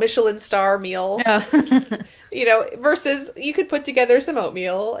the Michelin star meal? Versus you could put together some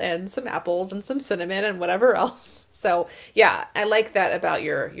oatmeal and some apples and some cinnamon and whatever else. So yeah, I like that about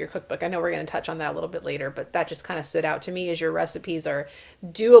your cookbook. I know we're going to touch on that a little bit later, but that just kind of stood out to me as your recipes are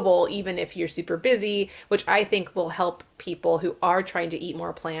doable even if you're super busy, which I think will help people who are trying to eat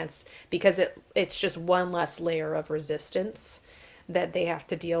more plants, because it's just one less layer of resistance that they have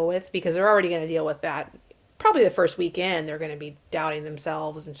to deal with, because they're already going to deal with that. Probably the first weekend, they're going to be doubting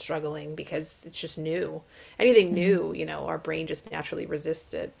themselves and struggling because it's just new. Anything new, our brain just naturally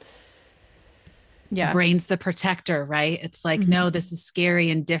resists it. Yeah. Brain's the protector, right? It's like, no, this is scary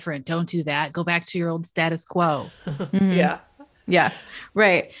and different. Don't do that. Go back to your old status quo. Yeah. Yeah.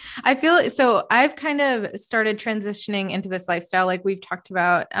 Right. I feel so I've kind of started transitioning into this lifestyle, like we've talked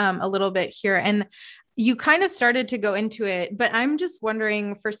about a little bit here, and you kind of started to go into it, but I'm just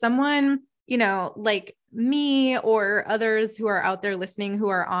wondering, for someone, like me or others who are out there listening, who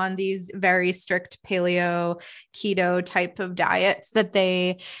are on these very strict paleo, keto type of diets, that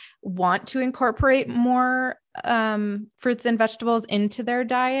they want to incorporate more fruits and vegetables into their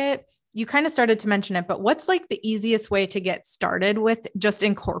diet. You kind of started to mention it, but what's like the easiest way to get started with just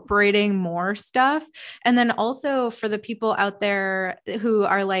incorporating more stuff? And then also for the people out there who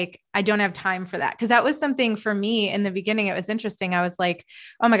are like, I don't have time for that. Cause that was something for me in the beginning. It was interesting. I was like,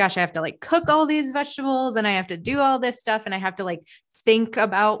 oh my gosh, I have to like cook all these vegetables and I have to do all this stuff. And I have to like think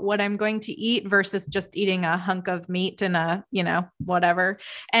about what I'm going to eat versus just eating a hunk of meat and whatever.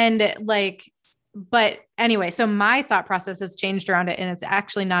 And like, but anyway, so my thought process has changed around it, and it's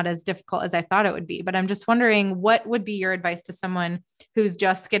actually not as difficult as I thought it would be. But I'm just wondering, what would be your advice to someone who's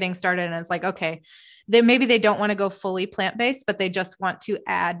just getting started and is like, okay, maybe they don't want to go fully plant-based, but they just want to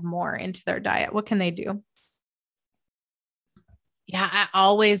add more into their diet. What can they do? Yeah, I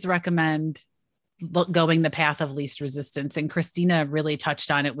always recommend going the path of least resistance. And Christina really touched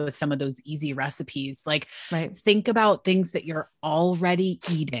on it with some of those easy recipes. Like, Right. Think about things that you're already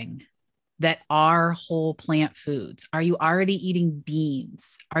eating that are whole plant foods. Are you already eating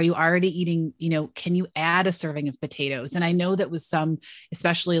beans? Are you already eating, can you add a serving of potatoes? And I know that with some,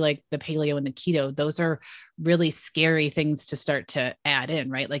 especially like the paleo and the keto, those are really scary things to start to add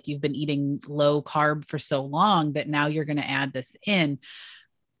in, right? Like you've been eating low carb for so long that now you're going to add this in.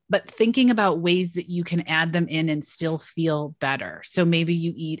 But thinking about ways that you can add them in and still feel better. So maybe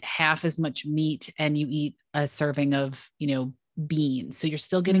you eat half as much meat and you eat a serving of, beans. So you're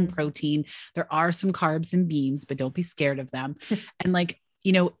still getting protein. There are some carbs in beans, but don't be scared of them. And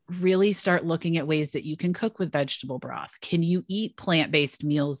really start looking at ways that you can cook with vegetable broth. Can you eat plant-based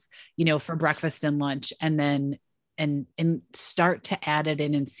meals, for breakfast and lunch, and then, and start to add it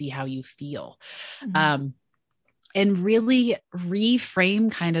in and see how you feel. And really reframe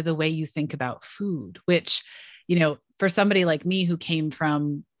kind of the way you think about food, which, for somebody like me who came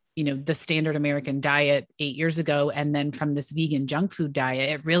from, the standard American diet 8 years ago, and then from this vegan junk food diet,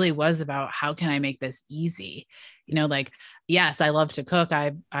 it really was about how can I make this easy? Yes, I love to cook.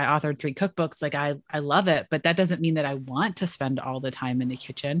 I authored 3 cookbooks. I love it, but that doesn't mean that I want to spend all the time in the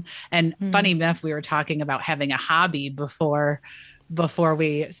kitchen. And funny enough, we were talking about having a hobby before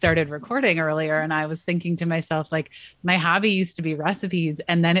we started recording earlier. And I was thinking to myself, my hobby used to be recipes,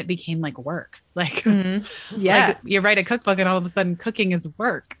 and then it became like work. You write a cookbook and all of a sudden cooking is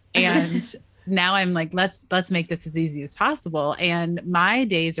work. And now I'm like, let's make this as easy as possible. And my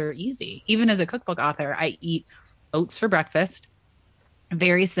days are easy. Even as a cookbook author, I eat oats for breakfast,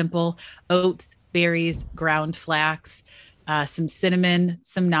 very simple oats, berries, ground flax, some cinnamon,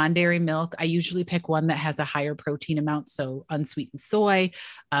 some non-dairy milk. I usually pick one that has a higher protein amount. So unsweetened soy,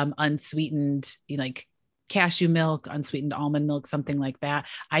 unsweetened, cashew milk, unsweetened almond milk, something like that.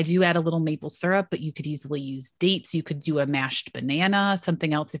 I do add a little maple syrup, but you could easily use dates. You could do a mashed banana,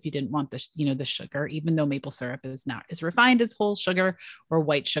 something else if you didn't want the sugar, even though maple syrup is not as refined as whole sugar or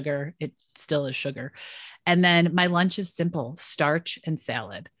white sugar, it still is sugar. And then my lunch is simple: starch and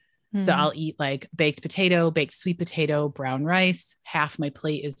salad. So I'll eat baked potato, baked sweet potato, brown rice. Half my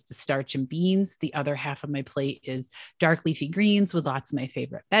plate is the starch and beans. The other half of my plate is dark leafy greens with lots of my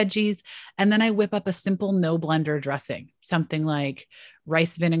favorite veggies. And then I whip up a simple no blender dressing, something like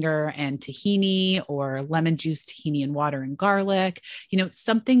rice vinegar and tahini, or lemon juice, tahini and water and garlic,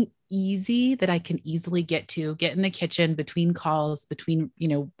 something easy that I can easily get in the kitchen between calls, between,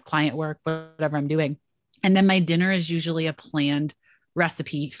 client work, whatever I'm doing. And then my dinner is usually a planned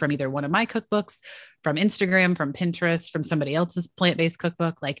recipe from either one of my cookbooks, from Instagram, from Pinterest, from somebody else's plant-based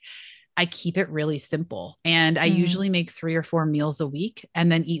cookbook. I keep it really simple, and I usually make 3 or 4 meals a week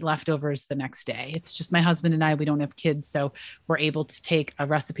and then eat leftovers the next day. It's just my husband and I, we don't have kids. So we're able to take a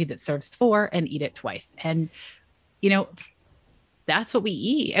recipe that serves 4 and eat it twice. And, that's what we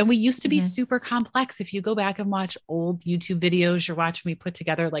eat. And we used to be super complex. If you go back and watch old YouTube videos, you're watching me put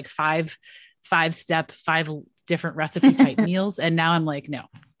together 5 different recipe type meals. And now I'm like, no,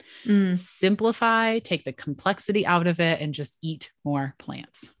 simplify, take the complexity out of it, and just eat more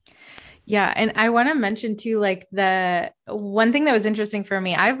plants. Yeah. And I want to mention too, the one thing that was interesting for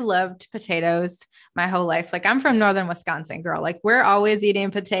me, I've loved potatoes my whole life. I'm from Northern Wisconsin, girl. We're always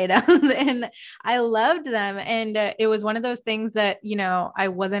eating potatoes and I loved them. And it was one of those things that, I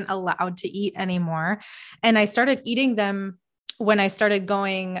wasn't allowed to eat anymore. And I started eating them when I started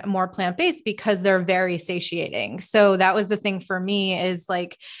going more plant-based because they're very satiating. So that was the thing for me, is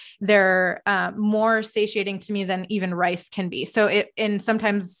they're more satiating to me than even rice can be. And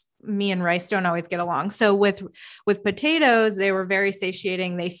sometimes me and rice don't always get along. So with potatoes, they were very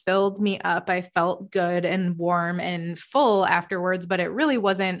satiating. They filled me up. I felt good and warm and full afterwards, but it really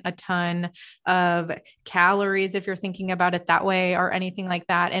wasn't a ton of calories if you're thinking about it that way or anything like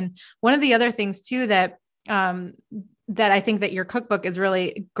that. And one of the other things too, that I think that your cookbook is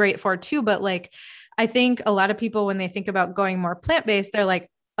really great for too. But I think a lot of people, when they think about going more plant-based, they're like,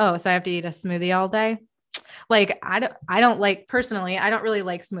 oh, so I have to eat a smoothie all day. Personally, I don't really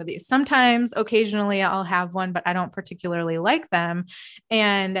like smoothies. Sometimes occasionally I'll have one, but I don't particularly like them.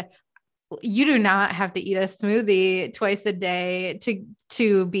 And you do not have to eat a smoothie twice a day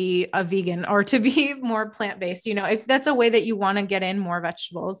to be a vegan or to be more plant-based. You know, if that's a way that you want to get in more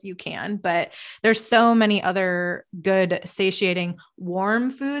vegetables, you can, but there's so many other good satiating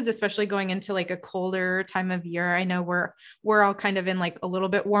warm foods, especially going into like a colder time of year. I know we're all kind of in like a little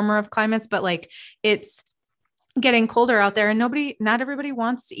bit warmer of climates, but like it's getting colder out there and not everybody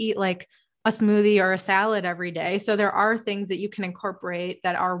wants to eat like a smoothie or a salad every day. So there are things that you can incorporate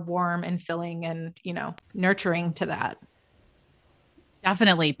that are warm and filling and, you know, nurturing to that.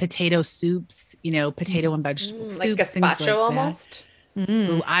 Definitely potato soups, you know, potato and vegetable soups. Like gazpacho almost.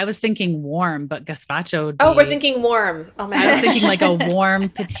 Ooh, I was thinking warm, but gazpacho. We're thinking warm. Oh my gosh. I was thinking like a warm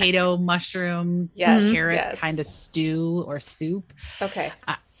potato, mushroom, carrot kind of stew or soup. Okay.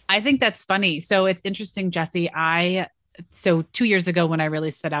 I think that's funny. So it's interesting, Jessie. So 2 years ago, when I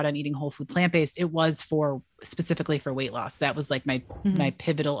really set out on eating whole food plant-based, it was specifically for weight loss. That was like my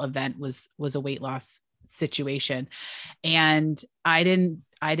pivotal event was a weight loss situation. And I didn't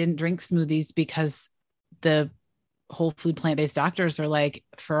drink smoothies because the whole food plant-based doctors are like,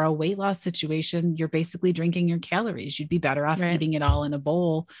 for a weight loss situation, you're basically drinking your calories. You'd be better off eating it all in a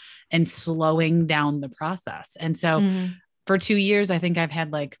bowl and slowing down the process. And so for 2 years, I think I've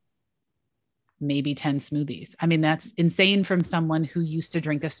had like maybe 10 smoothies. I mean, that's insane from someone who used to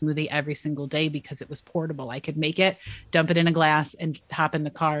drink a smoothie every single day because it was portable. I could make it, dump it in a glass and hop in the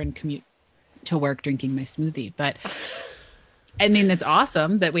car and commute to work drinking my smoothie. But I mean, it's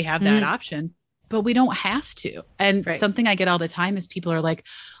awesome that we have that option, but we don't have to. And something I get all the time is people are like,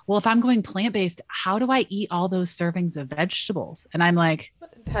 well, if I'm going plant-based, how do I eat all those servings of vegetables? And I'm like,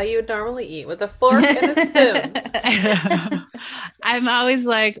 how you would normally eat, with a fork and a spoon. I'm always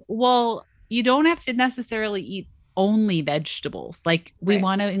like, well, you don't have to necessarily eat only vegetables. Like we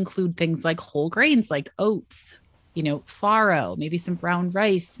want to include things like whole grains, like oats, you know, farro, maybe some brown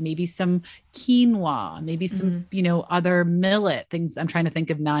rice, maybe some quinoa, maybe some, you know, other millet things. I'm trying to think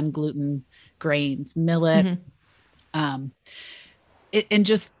of non-gluten grains, millet.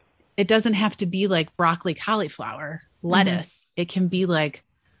 It doesn't have to be like broccoli, cauliflower, lettuce. It can be like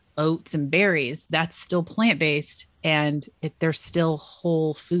oats and berries. That's still plant-based and they're still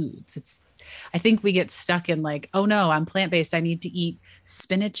whole foods. I think we get stuck in like, oh no, I'm plant-based. I need to eat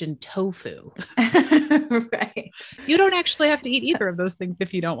spinach and tofu. Right. You don't actually have to eat either of those things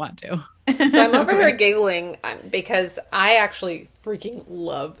if you don't want to. So I'm over here giggling because I actually freaking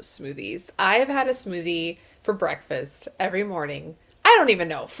love smoothies. I have had a smoothie for breakfast every morning. I don't even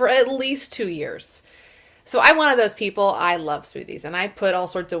know, for at least 2 years. So I'm one of those people. I love smoothies and I put all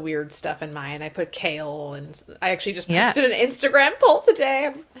sorts of weird stuff in mine. I put kale and I actually just posted an Instagram poll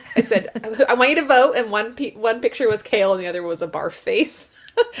today. I said, I want you to vote. And one picture was kale and the other was a barf face.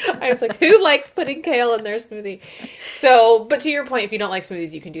 I was like, who likes putting kale in their smoothie? So, but to your point, if you don't like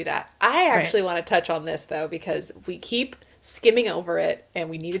smoothies, you can do that. I actually want to touch on this though, because we keep skimming over it and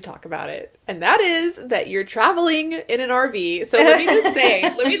we need to talk about it. And that is that you're traveling in an RV. So let me just say,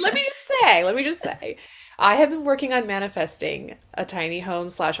 let me just say, I have been working on manifesting a tiny home /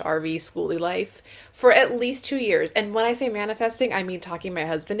 RV schoolie life for at least 2 years. And when I say manifesting, I mean talking my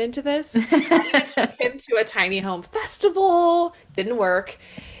husband into this. I took him to a tiny home festival. Didn't work.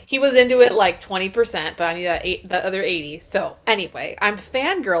 He was into it like 20%, but I need the other 80. So anyway, I'm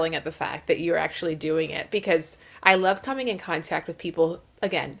fangirling at the fact that you're actually doing it because I love coming in contact with people,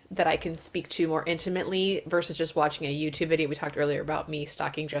 again, that I can speak to more intimately versus just watching a YouTube video. We talked earlier about me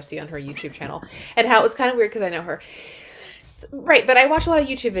stalking Jessie on her YouTube channel and how it was kind of weird because I know her. Right, but I watch a lot of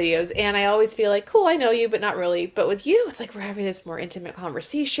YouTube videos and I always feel like, cool, I know you, but not really. But with you, it's like we're having this more intimate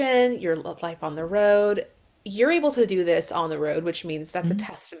conversation, your life on the road. You're able to do this on the road, which means that's a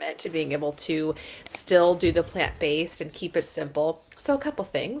testament to being able to still do the plant-based and keep it simple. So a couple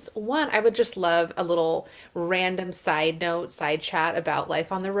things. One, I would just love a little random side chat about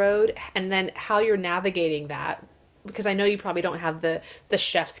life on the road and then how you're navigating that. Because I know you probably don't have the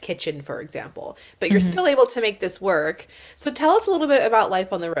chef's kitchen, for example, but you're still able to make this work. So tell us a little bit about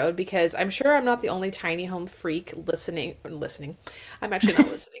life on the road, because I'm sure I'm not the only tiny home freak listening. I'm actually not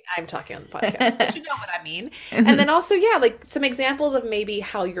listening. I'm talking on the podcast, but you know what I mean. And then also, like some examples of maybe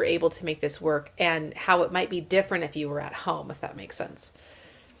how you're able to make this work and how it might be different if you were at home, if that makes sense.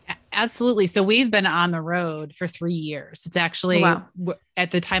 Absolutely. So we've been on the road for 3 years. It's actually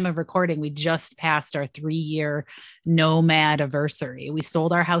at the time of recording, we just passed our 3-year nomad anniversary. We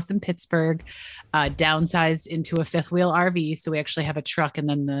sold our house in Pittsburgh, downsized into a fifth wheel RV. So we actually have a truck and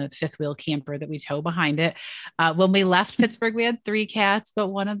then the fifth wheel camper that we tow behind it. When we left Pittsburgh, we had 3 cats, but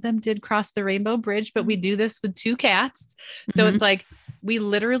one of them did cross the Rainbow Bridge, but we do this with 2 cats. So it's like, we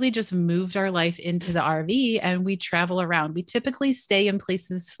literally just moved our life into the RV and we travel around. We typically stay in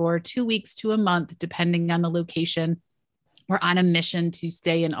places for 2 weeks to a month, depending on the location. We're on a mission to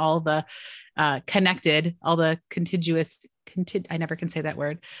stay in all the all the contiguous, I never can say that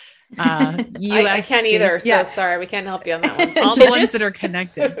word. I can't either. Yeah. So sorry, we can't help you on that one. All the ones that are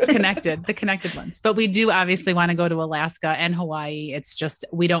the connected ones. But we do obviously want to go to Alaska and Hawaii. It's just,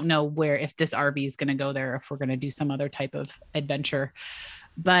 we don't know if this RV is going to go there, if we're going to do some other type of adventure.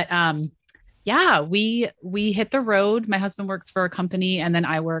 But yeah, we hit the road. My husband works for a company, and then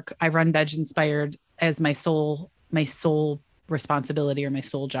I run Veg Inspired as my sole responsibility, or my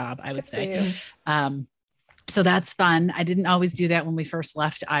sole job, I would say. So that's fun. I didn't always do that when we first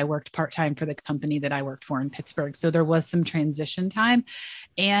left. I worked part-time for the company that I worked for in Pittsburgh. So there was some transition time,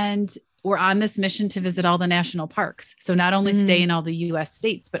 and we're on this mission to visit all the national parks. So not only stay in all the US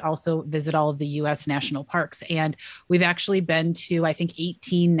states, but also visit all of the US national parks. And we've actually been to, I think,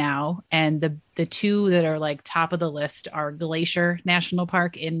 18 now. And the two that are like top of the list are Glacier National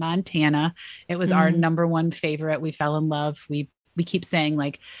Park in Montana. It was our number one favorite. We fell in love. We keep saying,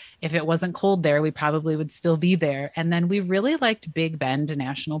 like, if it wasn't cold there, we probably would still be there. And then we really liked Big Bend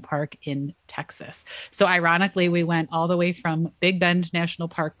National Park in Texas. So ironically, we went all the way from Big Bend National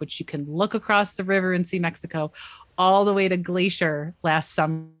Park, which you can look across the river and see Mexico, all the way to Glacier last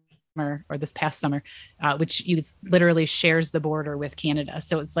summer, or this past summer, which literally shares the border with Canada.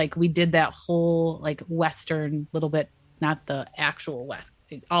 So it's like we did that whole like Western little bit, not the actual West,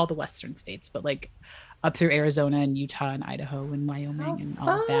 all the Western states, but like up through Arizona and Utah and Idaho and Wyoming and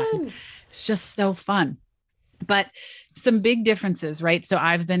all of that. And it's just so fun. But some big differences, right? So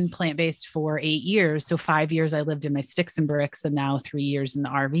I've been plant-based for 8 years. So 5 years I lived in my sticks and bricks, and now 3 years in the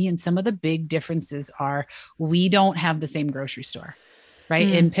RV. And some of the big differences are we don't have the same grocery store, right?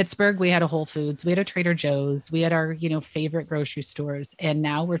 In Pittsburgh, we had a Whole Foods, we had a Trader Joe's, we had our, favorite grocery stores, and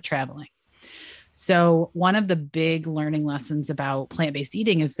now we're traveling. So one of the big learning lessons about plant-based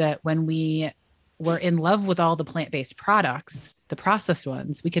eating is that when we were in love with all the plant-based products, the processed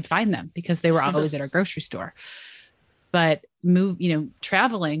ones, we could find them because they were always at our grocery store. But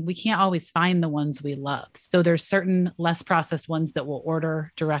traveling, we can't always find the ones we love. So there's certain less processed ones that we'll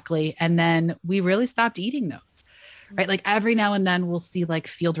order directly. And then we really stopped eating those, right? Like every now and then we'll see like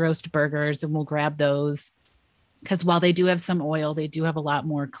field roast burgers and we'll grab those. Because while they do have some oil, they do have a lot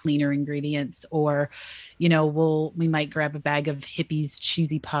more cleaner ingredients. Or, we might grab a bag of Hippies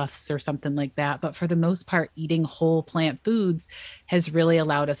cheesy puffs or something like that. But for the most part, eating whole plant foods has really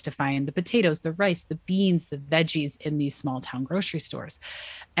allowed us to find the potatoes, the rice, the beans, the veggies in these small town grocery stores.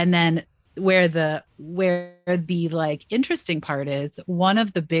 And then where the like interesting part is, one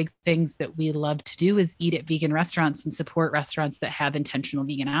of the big things that we love to do is eat at vegan restaurants and support restaurants that have intentional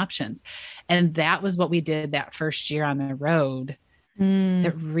vegan options. And that was what we did that first year on the road.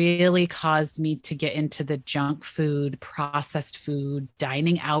 That really caused me to get into the junk food, processed food,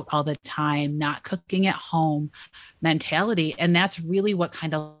 dining out all the time, not cooking at home mentality. And that's really what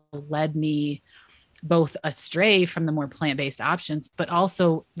kind of led me both astray from the more plant-based options, but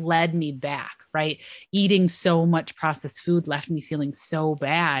also led me back, right? Eating so much processed food left me feeling so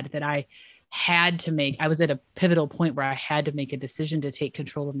bad that I was at a pivotal point where I had to make a decision to take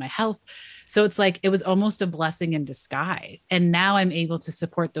control of my health. So it's like, it was almost a blessing in disguise. And now I'm able to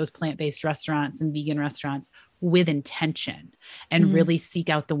support those plant-based restaurants and vegan restaurants with intention and really seek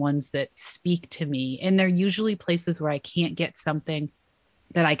out the ones that speak to me. And they're usually places where I can't get something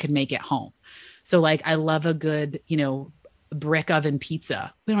that I could make at home. So like, I love a good, brick oven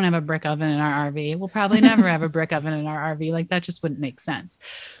pizza. We don't have a brick oven in our RV. We'll probably never have a brick oven in our RV. Like that just wouldn't make sense.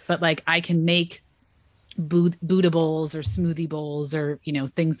 But like I can make Buddha bowls or smoothie bowls or,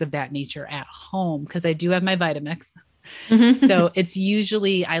 things of that nature at home because I do have my Vitamix. So it's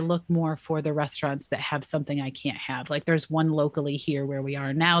usually, I look more for the restaurants that have something I can't have. Like there's one locally here where we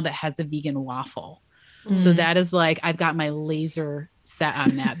are now that has a vegan waffle. So that is like, I've got my laser set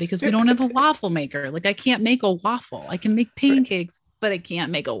on that because we don't have a waffle maker. Like I can't make a waffle. I can make pancakes, but I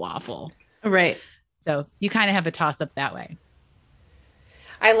can't make a waffle. Right. So you kind of have a toss up that way.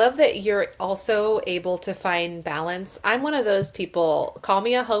 I love that you're also able to find balance. I'm one of those people, call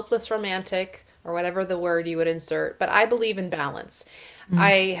me a hopeless romantic or whatever the word you would insert, but I believe in balance.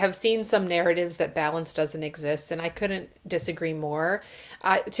 I have seen some narratives that balance doesn't exist, and I couldn't disagree more.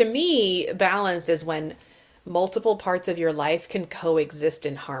 To me, balance is when multiple parts of your life can coexist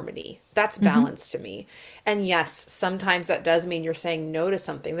in harmony. That's balance to me. And yes, sometimes that does mean you're saying no to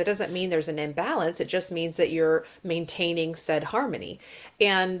something. That doesn't mean there's an imbalance. It just means that you're maintaining said harmony.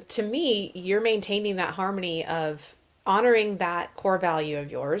 And to me, you're maintaining that harmony of honoring that core value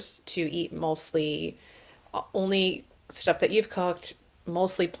of yours to eat mostly only stuff that you've cooked,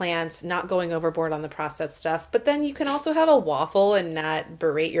 mostly plants, not going overboard on the processed stuff. But then you can also have a waffle and not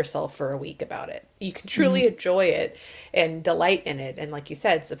berate yourself for a week about it. You can truly enjoy it and delight in it. And like you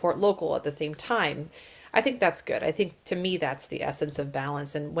said, support local at the same time. I think that's good. I think to me, that's the essence of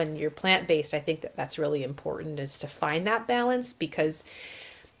balance. And when you're plant-based, I think that that's really important, is to find that balance, because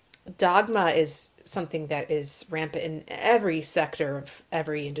dogma is something that is rampant in every sector of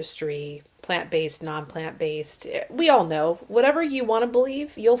every industry, plant-based, non-plant-based. We all know whatever you want to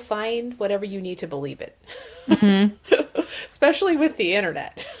believe, you'll find whatever you need to believe it. Especially with the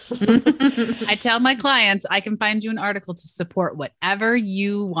internet. I tell my clients, I can find you an article to support whatever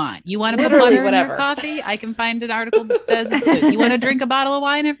you want. You want to put Literally butter in whatever. your coffee? I can find an article that says it's good. You want to drink a bottle of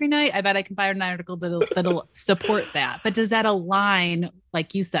wine every night? I bet I can find an article that'll support that. But does that align,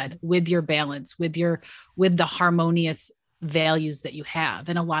 like you said, with your balance, with the harmonious values that you have?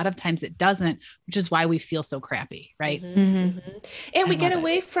 And a lot of times it doesn't, which is why we feel so crappy, right? And we get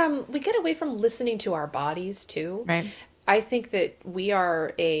away from listening to our bodies too. Right. I think that we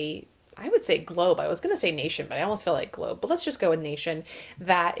are I would say globe. I was going to say nation, but I almost feel like globe. But let's just go with nation,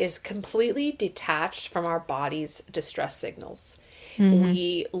 that is completely detached from our body's distress signals.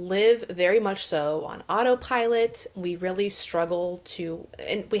 We live very much so on autopilot. We really struggle to,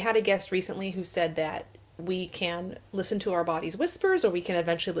 and we had a guest recently who said that we can listen to our body's whispers, or we can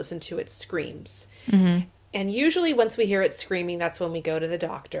eventually listen to its screams. And usually once we hear it screaming, that's when we go to the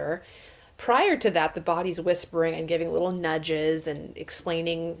doctor. Prior to that, the body's whispering and giving little nudges and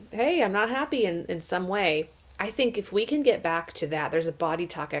explaining, hey, I'm not happy in some way. I think if we can get back to that, there's a body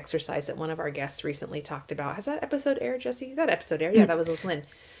talk exercise that one of our guests recently talked about. Has that episode aired, Jesse? That episode aired? Yeah, that was with Lynn.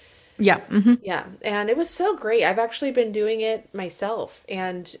 Yeah. Yeah. And it was so great. I've actually been doing it myself.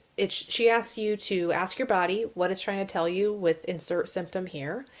 And she asks you to ask your body what it's trying to tell you with insert symptom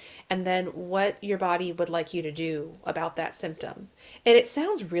here, and then what your body would like you to do about that symptom. And it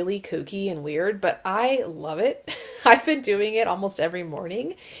sounds really kooky and weird, but I love it. I've been doing it almost every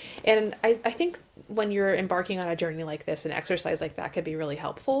morning. And I think when you're embarking on a journey like this, an exercise like that could be really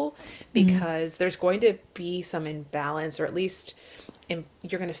helpful, because there's going to be some imbalance, or at least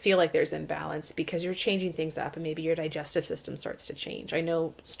you're going to feel like there's imbalance because you're changing things up, and maybe your digestive system starts to change. I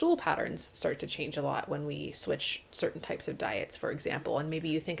know stool patterns start to change a lot when we switch certain types of diets, for example, and maybe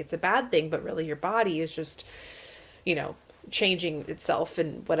you think it's a bad thing, but really your body is just, changing itself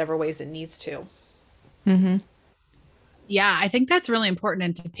in whatever ways it needs to. Yeah, I think that's really important.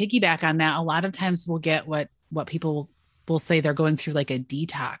 And to piggyback on that, a lot of times we'll get what people will say they're going through, like a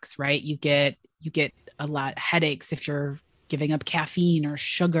detox, right? You get a lot headaches if you're giving up caffeine or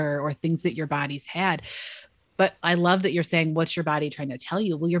sugar or things that your body's had. But I love that you're saying, what's your body trying to tell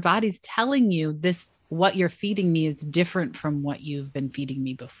you? Well, your body's telling you this, what you're feeding me is different from what you've been feeding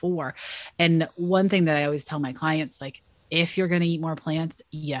me before. And one thing that I always tell my clients, like, if you're going to eat more plants,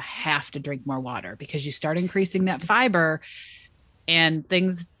 you have to drink more water, because you start increasing that fiber and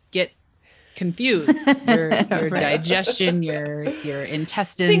things get confused. Your digestion, your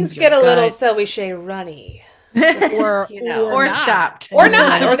intestines, things your get a gut. little, so we say, runny. or not. Stopped. Or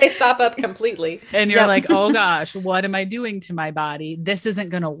not, or they stop up completely. And you're like, oh gosh, what am I doing to my body? This isn't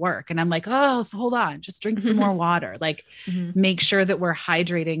going to work. And I'm like, oh, so hold on, just drink some more water. Like, make sure that we're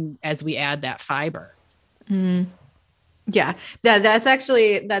hydrating as we add that fiber. Yeah,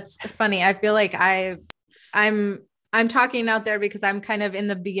 that's funny. I feel like I'm talking out there because I'm kind of in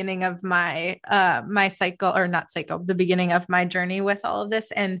the beginning of my the beginning of my journey with all of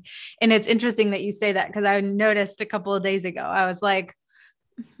this. And it's interesting that you say that, because I noticed a couple of days ago, I was like,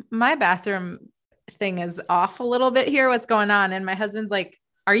 my bathroom thing is off a little bit here. What's going on? And my husband's like,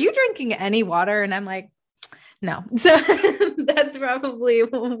 are you drinking any water? And I'm like, no. So that's probably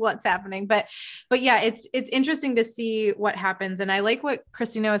what's happening. But yeah, it's interesting to see what happens. And I like what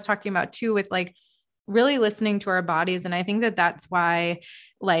Christina was talking about too, with like really listening to our bodies. And I think that that's why,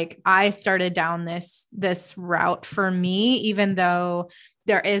 like, I started down this route for me, even though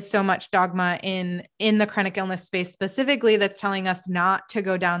there is so much dogma in the chronic illness space specifically that's telling us not to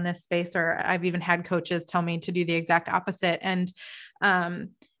go down this space. Or I've even had coaches tell me to do the exact opposite.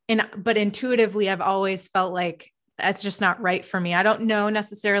 But intuitively, I've always felt like that's just not right for me. I don't know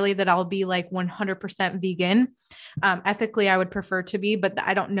necessarily that I'll be like 100% vegan. Ethically, I would prefer to be, but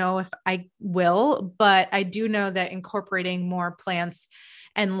I don't know if I will. But I do know that incorporating more plants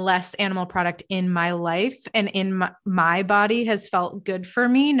and less animal product in my life and in my body has felt good for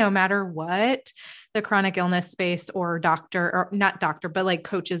me, no matter what the chronic illness space or not doctor, but like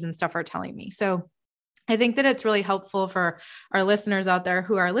coaches and stuff are telling me. So I think that it's really helpful for our listeners out there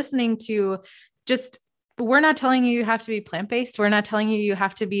who are listening to just we're not telling you have to be plant-based. We're not telling you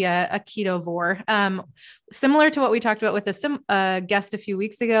have to be a ketovore. Similar to what we talked about with a guest a few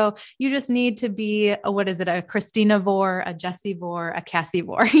weeks ago, you just need to be a Christinavore, a Jessivore, a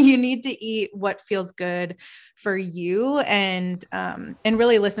Kathyvore. You need to eat what feels good for you, and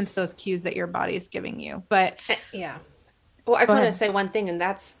really listen to those cues that your body is giving you. But yeah. Well, I just want to say one thing, and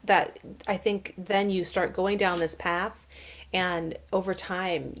that's that I think then you start going down this path, and over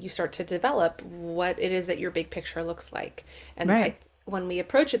time you start to develop what it is that your big picture looks like. And right. When we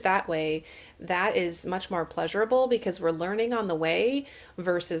approach it that way, that is much more pleasurable because we're learning on the way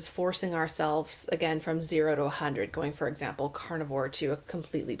versus forcing ourselves again from 0 to 100, going, for example, carnivore to a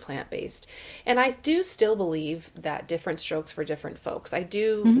completely plant-based. And I do still believe that different strokes for different folks. I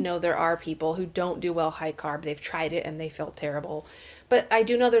do know there are people who don't do well high carb. They've tried it and they felt terrible. But I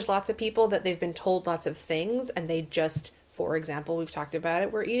do know there's lots of people that they've been told lots of things and they just, for example, we've talked about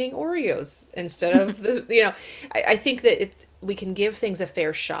it, we're eating Oreos instead of I think that we can give things a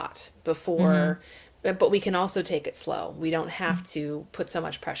fair shot before, but we can also take it slow. We don't have to put so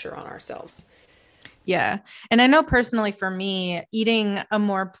much pressure on ourselves. Yeah. And I know personally for me, eating a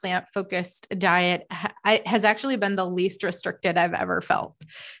more plant-focused diet has actually been the least restricted I've ever felt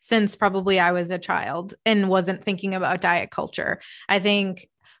since probably I was a child and wasn't thinking about diet culture. I think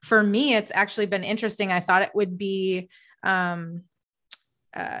for me, it's actually been interesting. I thought it would be,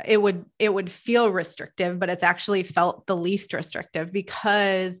 it would feel restrictive, but it's actually felt the least restrictive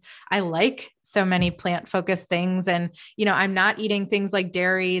because I like so many plant-focused things. And, I'm not eating things like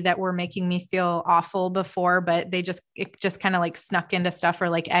dairy that were making me feel awful before, but it just kind of like snuck into stuff, or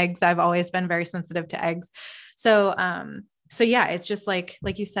like eggs. I've always been very sensitive to eggs. So yeah, it's just like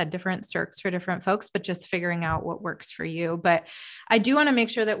you said, different strokes for different folks, but just figuring out what works for you. But I do want to make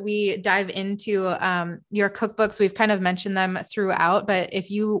sure that we dive into your cookbooks. We've kind of mentioned them throughout, but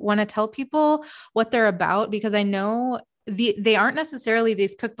if you want to tell people what they're about, because I know they aren't necessarily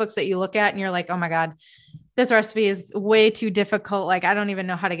these cookbooks that you look at and you're like, oh my God, this recipe is way too difficult. Like, I don't even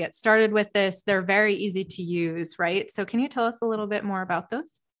know how to get started with this. They're very easy to use, right? So can you tell us a little bit more about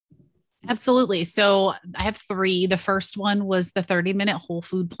those? Absolutely. So I have 3. The first one was the 30-minute whole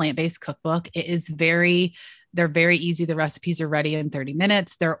food plant-based cookbook. They're very easy. The recipes are ready in 30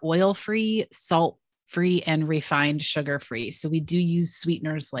 minutes. They're oil-free, salt-free, and refined sugar-free. So we do use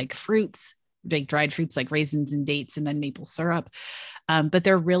sweeteners like fruits, like dried fruits like raisins and dates, and then maple syrup. But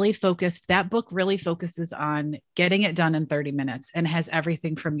they're really focused. That book really focuses on getting it done in 30 minutes and has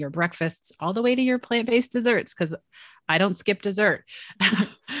everything from your breakfasts all the way to your plant-based desserts, because I don't skip dessert.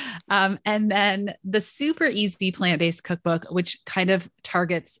 And then the super easy plant-based cookbook, which kind of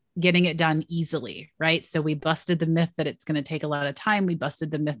targets getting it done easily, right? So we busted the myth that it's going to take a lot of time. We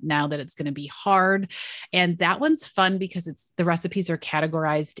busted the myth now that it's going to be hard. And that one's fun because the recipes are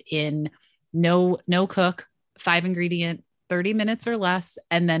categorized in no cook, 5 ingredient, 30 minutes or less,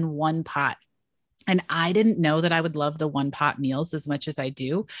 and then 1 pot. And I didn't know that I would love the 1 pot meals as much as I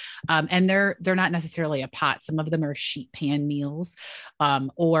do. And they're not necessarily a pot. Some of them are sheet pan meals,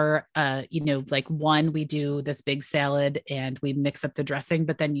 or like one, we do this big salad and we mix up the dressing,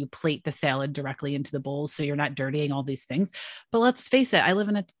 but then you plate the salad directly into the bowl. So you're not dirtying all these things. But let's face it, I live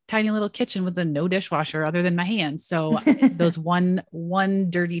in a tiny little kitchen with no dishwasher other than my hands. So those one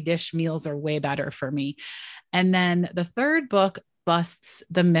dirty dish meals are way better for me. And then the third book busts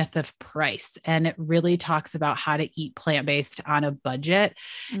the myth of price. And it really talks about how to eat plant-based on a budget.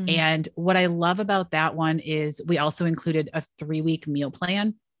 And what I love about that one is we also included a 3-week meal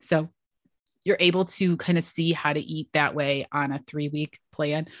plan. So you're able to kind of see how to eat that way on a 3-week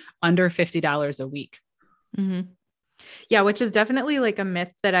plan under $50 a week. Mm-hmm. Yeah, which is definitely like a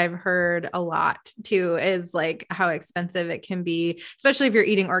myth that I've heard a lot too, is like how expensive it can be, especially if you're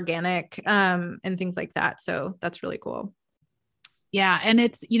eating organic and things like that. So that's really cool. Yeah. And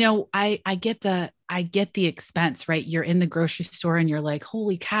it's, I get the expense, right? You're in the grocery store and you're like,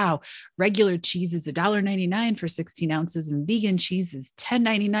 holy cow, regular cheese is $1.99 for 16 ounces and vegan cheese is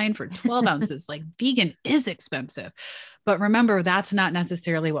 $10.99 for 12 ounces. Like, vegan is expensive. But remember, that's not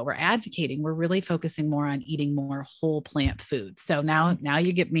necessarily what we're advocating. We're really focusing more on eating more whole plant foods. So now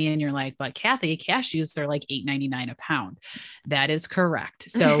you get me and you're like, but Kathy, cashews are like $8.99 a pound. That is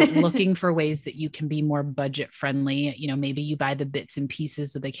correct. So looking for ways that you can be more budget friendly, maybe you buy the bits and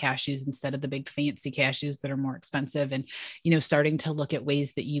pieces of the cashews instead of the big fancy cashews that are more expensive, and, starting to look at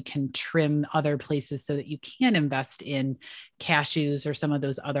ways that you can trim other places so that you can invest in cashews or some of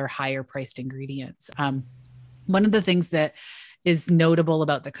those other higher priced ingredients. One of the things that is notable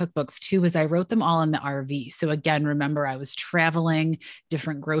about the cookbooks too is I wrote them all in the RV. So again, remember I was traveling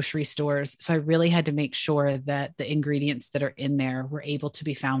different grocery stores. So I really had to make sure that the ingredients that are in there were able to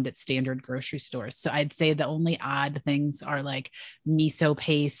be found at standard grocery stores. So I'd say the only odd things are like miso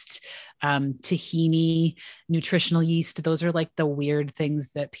paste, tahini, nutritional yeast. Those are like the weird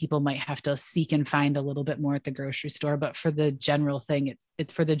things that people might have to seek and find a little bit more at the grocery store. But for the general thing,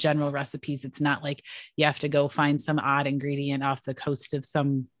 it's for the general recipes. It's not like you have to go find some odd ingredient off the coast of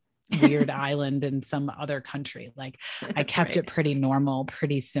some weird island in some other country. Like I kept it pretty normal,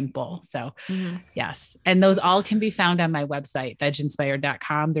 pretty simple. So yes. And those all can be found on my website,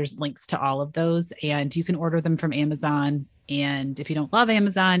 veginspired.com. There's links to all of those and you can order them from Amazon. And if you don't love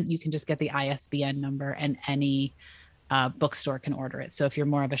Amazon, you can just get the ISBN number and any bookstore can order it. So if you're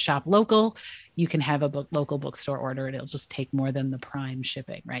more of a shop local, you can have a local bookstore order it. It'll just take more than the Prime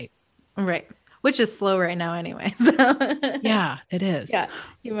shipping, right? Right. Which is slow right now anyway. So yeah, it is. Yeah.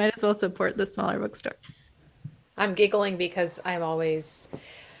 You might as well support the smaller bookstore. I'm giggling because I'm always,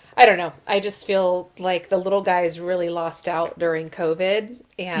 I don't know. I just feel like the little guys really lost out during COVID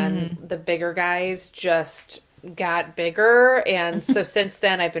and the bigger guys just got bigger. And so since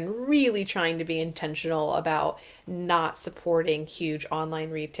then, I've been really trying to be intentional about not supporting huge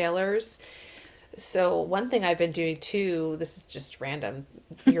online retailers. So one thing I've been doing too, this is just random.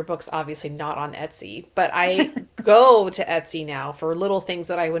 Your book's obviously not on Etsy, but I go to Etsy now for little things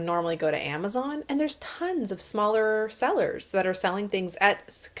that I would normally go to Amazon. And there's tons of smaller sellers that are selling things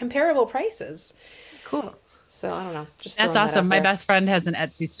at comparable prices. Cool. So I don't know. Just that's awesome. My best friend has an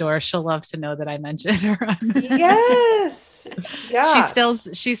Etsy store. She'll love to know that I mentioned her. Yes. Yeah.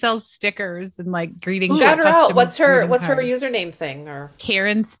 She sells stickers and like greeting. Shout her out. What's her username thing? Or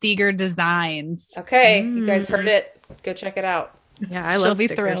Karen Steger Designs. Okay. You guys heard it. Go check it out. Yeah, I love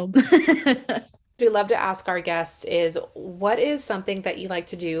stickers. Thrilled. We love to ask our guests is what is something that you like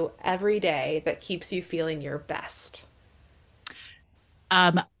to do every day that keeps you feeling your best?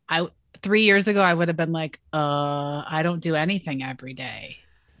 3 years ago, I would have been like, I don't do anything every day.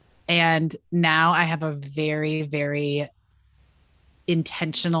 And now I have a very, very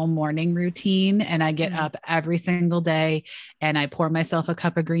intentional morning routine. And I get up every single day and I pour myself a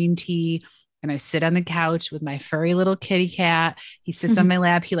cup of green tea and I sit on the couch with my furry little kitty cat. He sits on my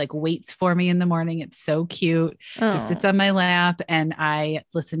lap. He like waits for me in the morning. It's so cute. He sits on my lap and I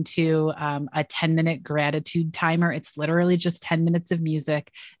listen to a 10-minute gratitude timer. It's literally just 10 minutes of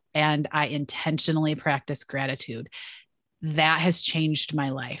music. And I intentionally practice gratitude. That has changed my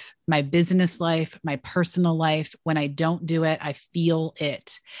life, my business life, my personal life. When I don't do it, I feel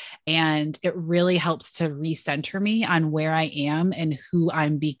it. And it really helps to recenter me on where I am and who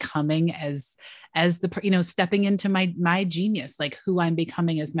I'm becoming as the, stepping into my genius, like who I'm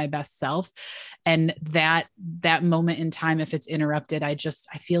becoming as my best self. And that moment in time, if it's interrupted, I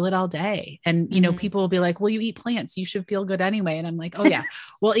feel it all day. And, people will be like, well, you eat plants, you should feel good anyway. And I'm like, oh yeah,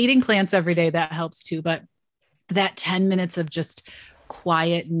 well, eating plants every day, that helps too. But that 10 minutes of just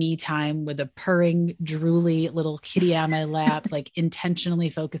quiet me time with a purring, drooly little kitty on my lap, like intentionally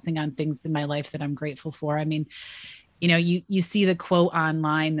focusing on things in my life that I'm grateful for. I mean, you see the quote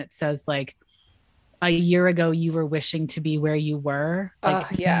online that says like, a year ago, you were wishing to be where you were. Like,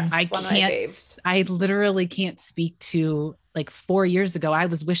 yes. I literally can't speak to like 4 years ago. I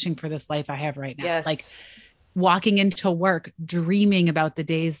was wishing for this life I have right now. Yes. Like walking into work, dreaming about the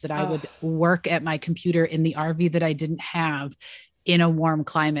days that I would work at my computer in the RV that I didn't have in a warm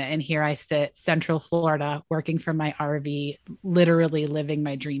climate. And here I sit, Central Florida, working from my RV, literally living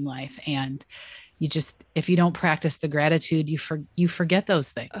my dream life. And if you don't practice the gratitude, you forget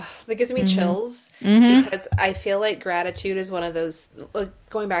those things. That gives me chills because I feel like gratitude is one of those,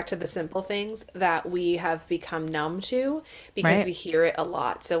 going back to the simple things that we have become numb to because we hear it a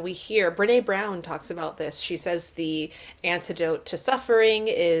lot. So Brene Brown talks about this. She says the antidote to suffering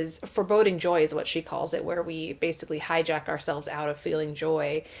is foreboding joy is what she calls it, where we basically hijack ourselves out of feeling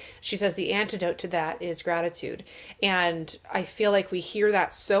joy. She says the antidote to that is gratitude. And I feel like we hear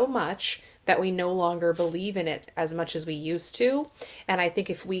that so much that we no longer believe in it as much as we used to. And I think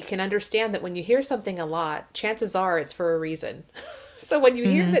if we can understand that when you hear something a lot, chances are it's for a reason. So when you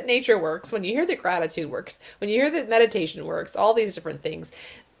hear that nature works, when you hear that gratitude works, when you hear that meditation works, all these different things,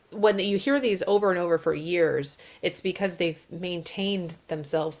 when you hear these over and over for years, it's because they've maintained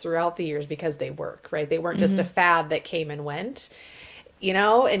themselves throughout the years because they work, right? They weren't just a fad that came and went.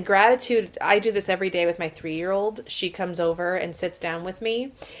 And gratitude, I do this every day with my 3-year-old. She comes over and sits down with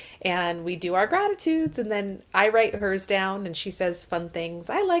me and we do our gratitudes and then I write hers down and she says fun things.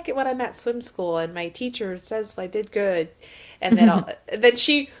 I like it when I'm at swim school and my teacher says I did good. And then then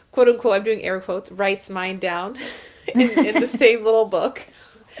she, quote unquote, I'm doing air quotes, writes mine down. in the same little book.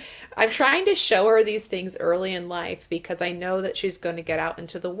 I'm trying to show her these things early in life because I know that she's going to get out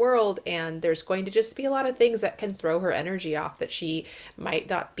into the world and there's going to just be a lot of things that can throw her energy off that she might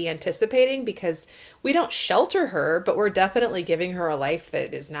not be anticipating, because we don't shelter her, but we're definitely giving her a life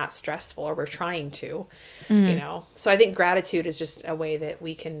that is not stressful, or we're trying to, you know? So I think gratitude is just a way that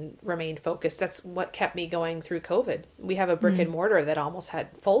we can remain focused. That's what kept me going through COVID. We have a brick and mortar that almost had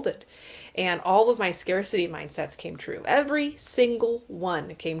folded. And all of my scarcity mindsets came true. Every single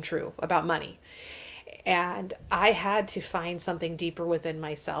one came true about money. And I had to find something deeper within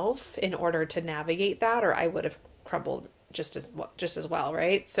myself in order to navigate that, or I would have crumbled just as well,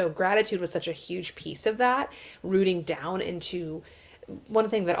 right? So gratitude was such a huge piece of that, rooting down into one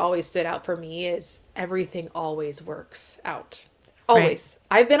thing that always stood out for me is everything always works out. Always.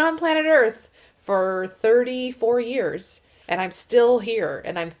 Right. I've been on planet Earth for 34 years. And I'm still here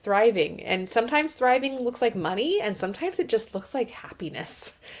and I'm thriving. And sometimes thriving looks like money, and sometimes it just looks like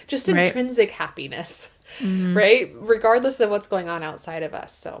happiness, just intrinsic happiness, right? Regardless of what's going on outside of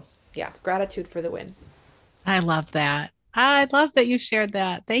us. So yeah, gratitude for the win. I love that. I love that you shared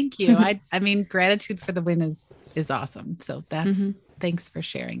that. Thank you. I mean, gratitude for the win is awesome. So that's, thanks for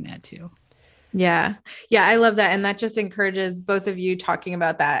sharing that too. Yeah. Yeah. I love that. And that just encourages both of you talking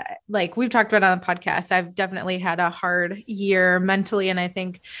about that. Like we've talked about on the podcast, I've definitely had a hard year mentally. And I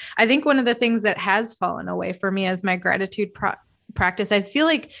think one of the things that has fallen away for me is my gratitude practice. I feel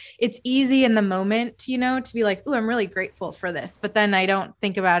like it's easy in the moment, you know, to be like, oh, I'm really grateful for this. But then I don't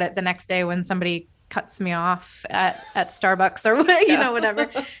think about it the next day when somebody cuts me off at Starbucks or whatever, you know,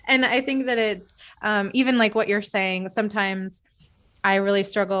 whatever. And I think that it's even like what you're saying, sometimes I really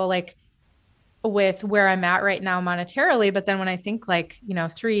struggle like with where I'm at right now monetarily. But then when I think like, you know,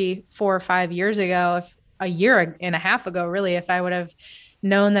 3, 4, 5 years ago, if a year and a half ago, really, if I would have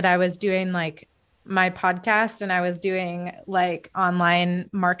known that I was doing like my podcast and I was doing like online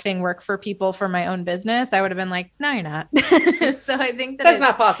marketing work for people for my own business, I would have been like, no, you're not. So I think that's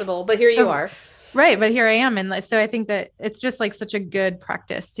not possible, but here you are. Right. But here I am. And so I think that it's just like such a good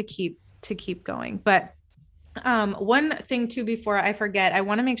practice to keep going. But one thing too, before I forget, I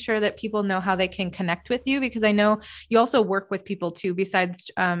want to make sure that people know how they can connect with you, because I know you also work with people too, besides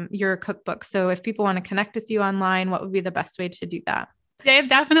your cookbook. So if people want to connect with you online, what would be the best way to do that? Dave,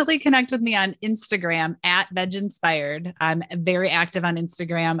 definitely connect with me on Instagram at Veg Inspired. I'm very active on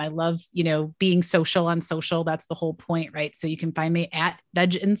Instagram. I love, you know, being social on social. That's the whole point, right? So you can find me at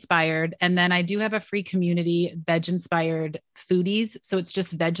Veg Inspired. And then I do have a free community, Veg Inspired Foodies. So it's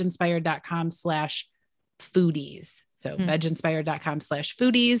just veginspired.com/foodies. So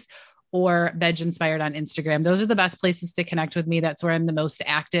veginspired.com/foodies or Veg Inspired on Instagram. Those are the best places to connect with me. That's where I'm the most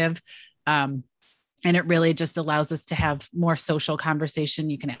active. And it really just allows us to have more social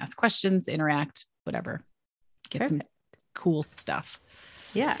conversation. You can ask questions, interact, whatever, get some cool stuff.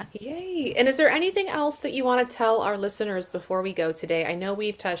 Yeah. Yay. And is there anything else that you want to tell our listeners before we go today? I know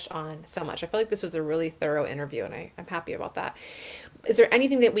we've touched on so much. I feel like this was a really thorough interview, and I'm happy about that. Is there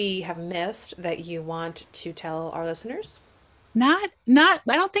anything that we have missed that you want to tell our listeners? I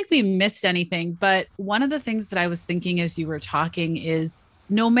don't think we missed anything, but one of the things that I was thinking as you were talking is,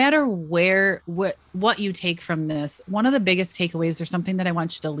 no matter what you take from this, one of the biggest takeaways, or something that I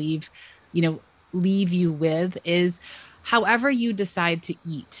want you to leave you with, is however you decide to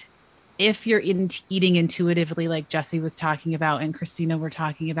eat. If you're eating intuitively, like Jesse was talking about and Christina were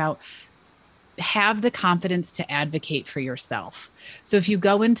talking about, have the confidence to advocate for yourself. So if you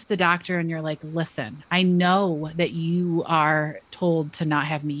go into the doctor and you're like, listen, I know that you are told to not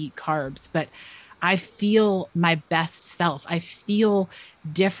have me eat carbs, but I feel my best self. I feel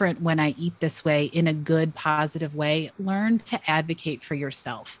different when I eat this way, in a good, positive way. Learn to advocate for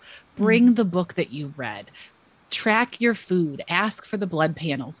yourself. Bring the book that you read. Track your food. Ask for the blood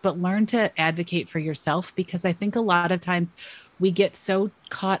panels, but learn to advocate for yourself, because I think a lot of times we get so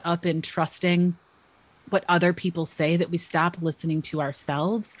caught up in trusting what other people say that we stop listening to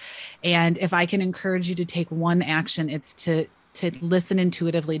ourselves. And if I can encourage you to take one action, it's to listen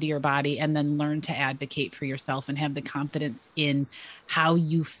intuitively to your body, and then learn to advocate for yourself and have the confidence in how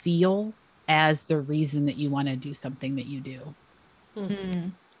you feel as the reason that you want to do something that you do.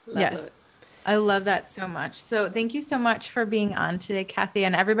 Yes. I love that so much. So thank you so much for being on today, Kathy.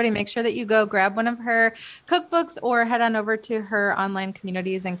 And everybody, make sure that you go grab one of her cookbooks or head on over to her online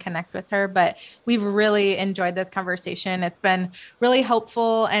communities and connect with her. But we've really enjoyed this conversation. It's been really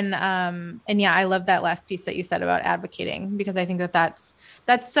helpful. And yeah, I love that last piece that you said about advocating, because I think that that's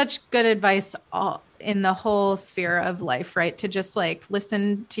such good advice in the whole sphere of life, right? To just like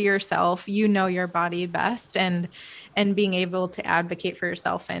listen to yourself, you know, your body best, and being able to advocate for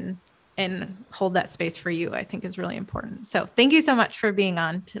yourself and and hold that space for you, I think is really important. So thank you so much for being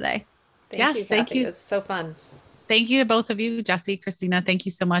on today. Thank you, Kathy. It was so fun. Thank you to both of you, Jessie, Christina. Thank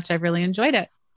you so much. I really enjoyed it.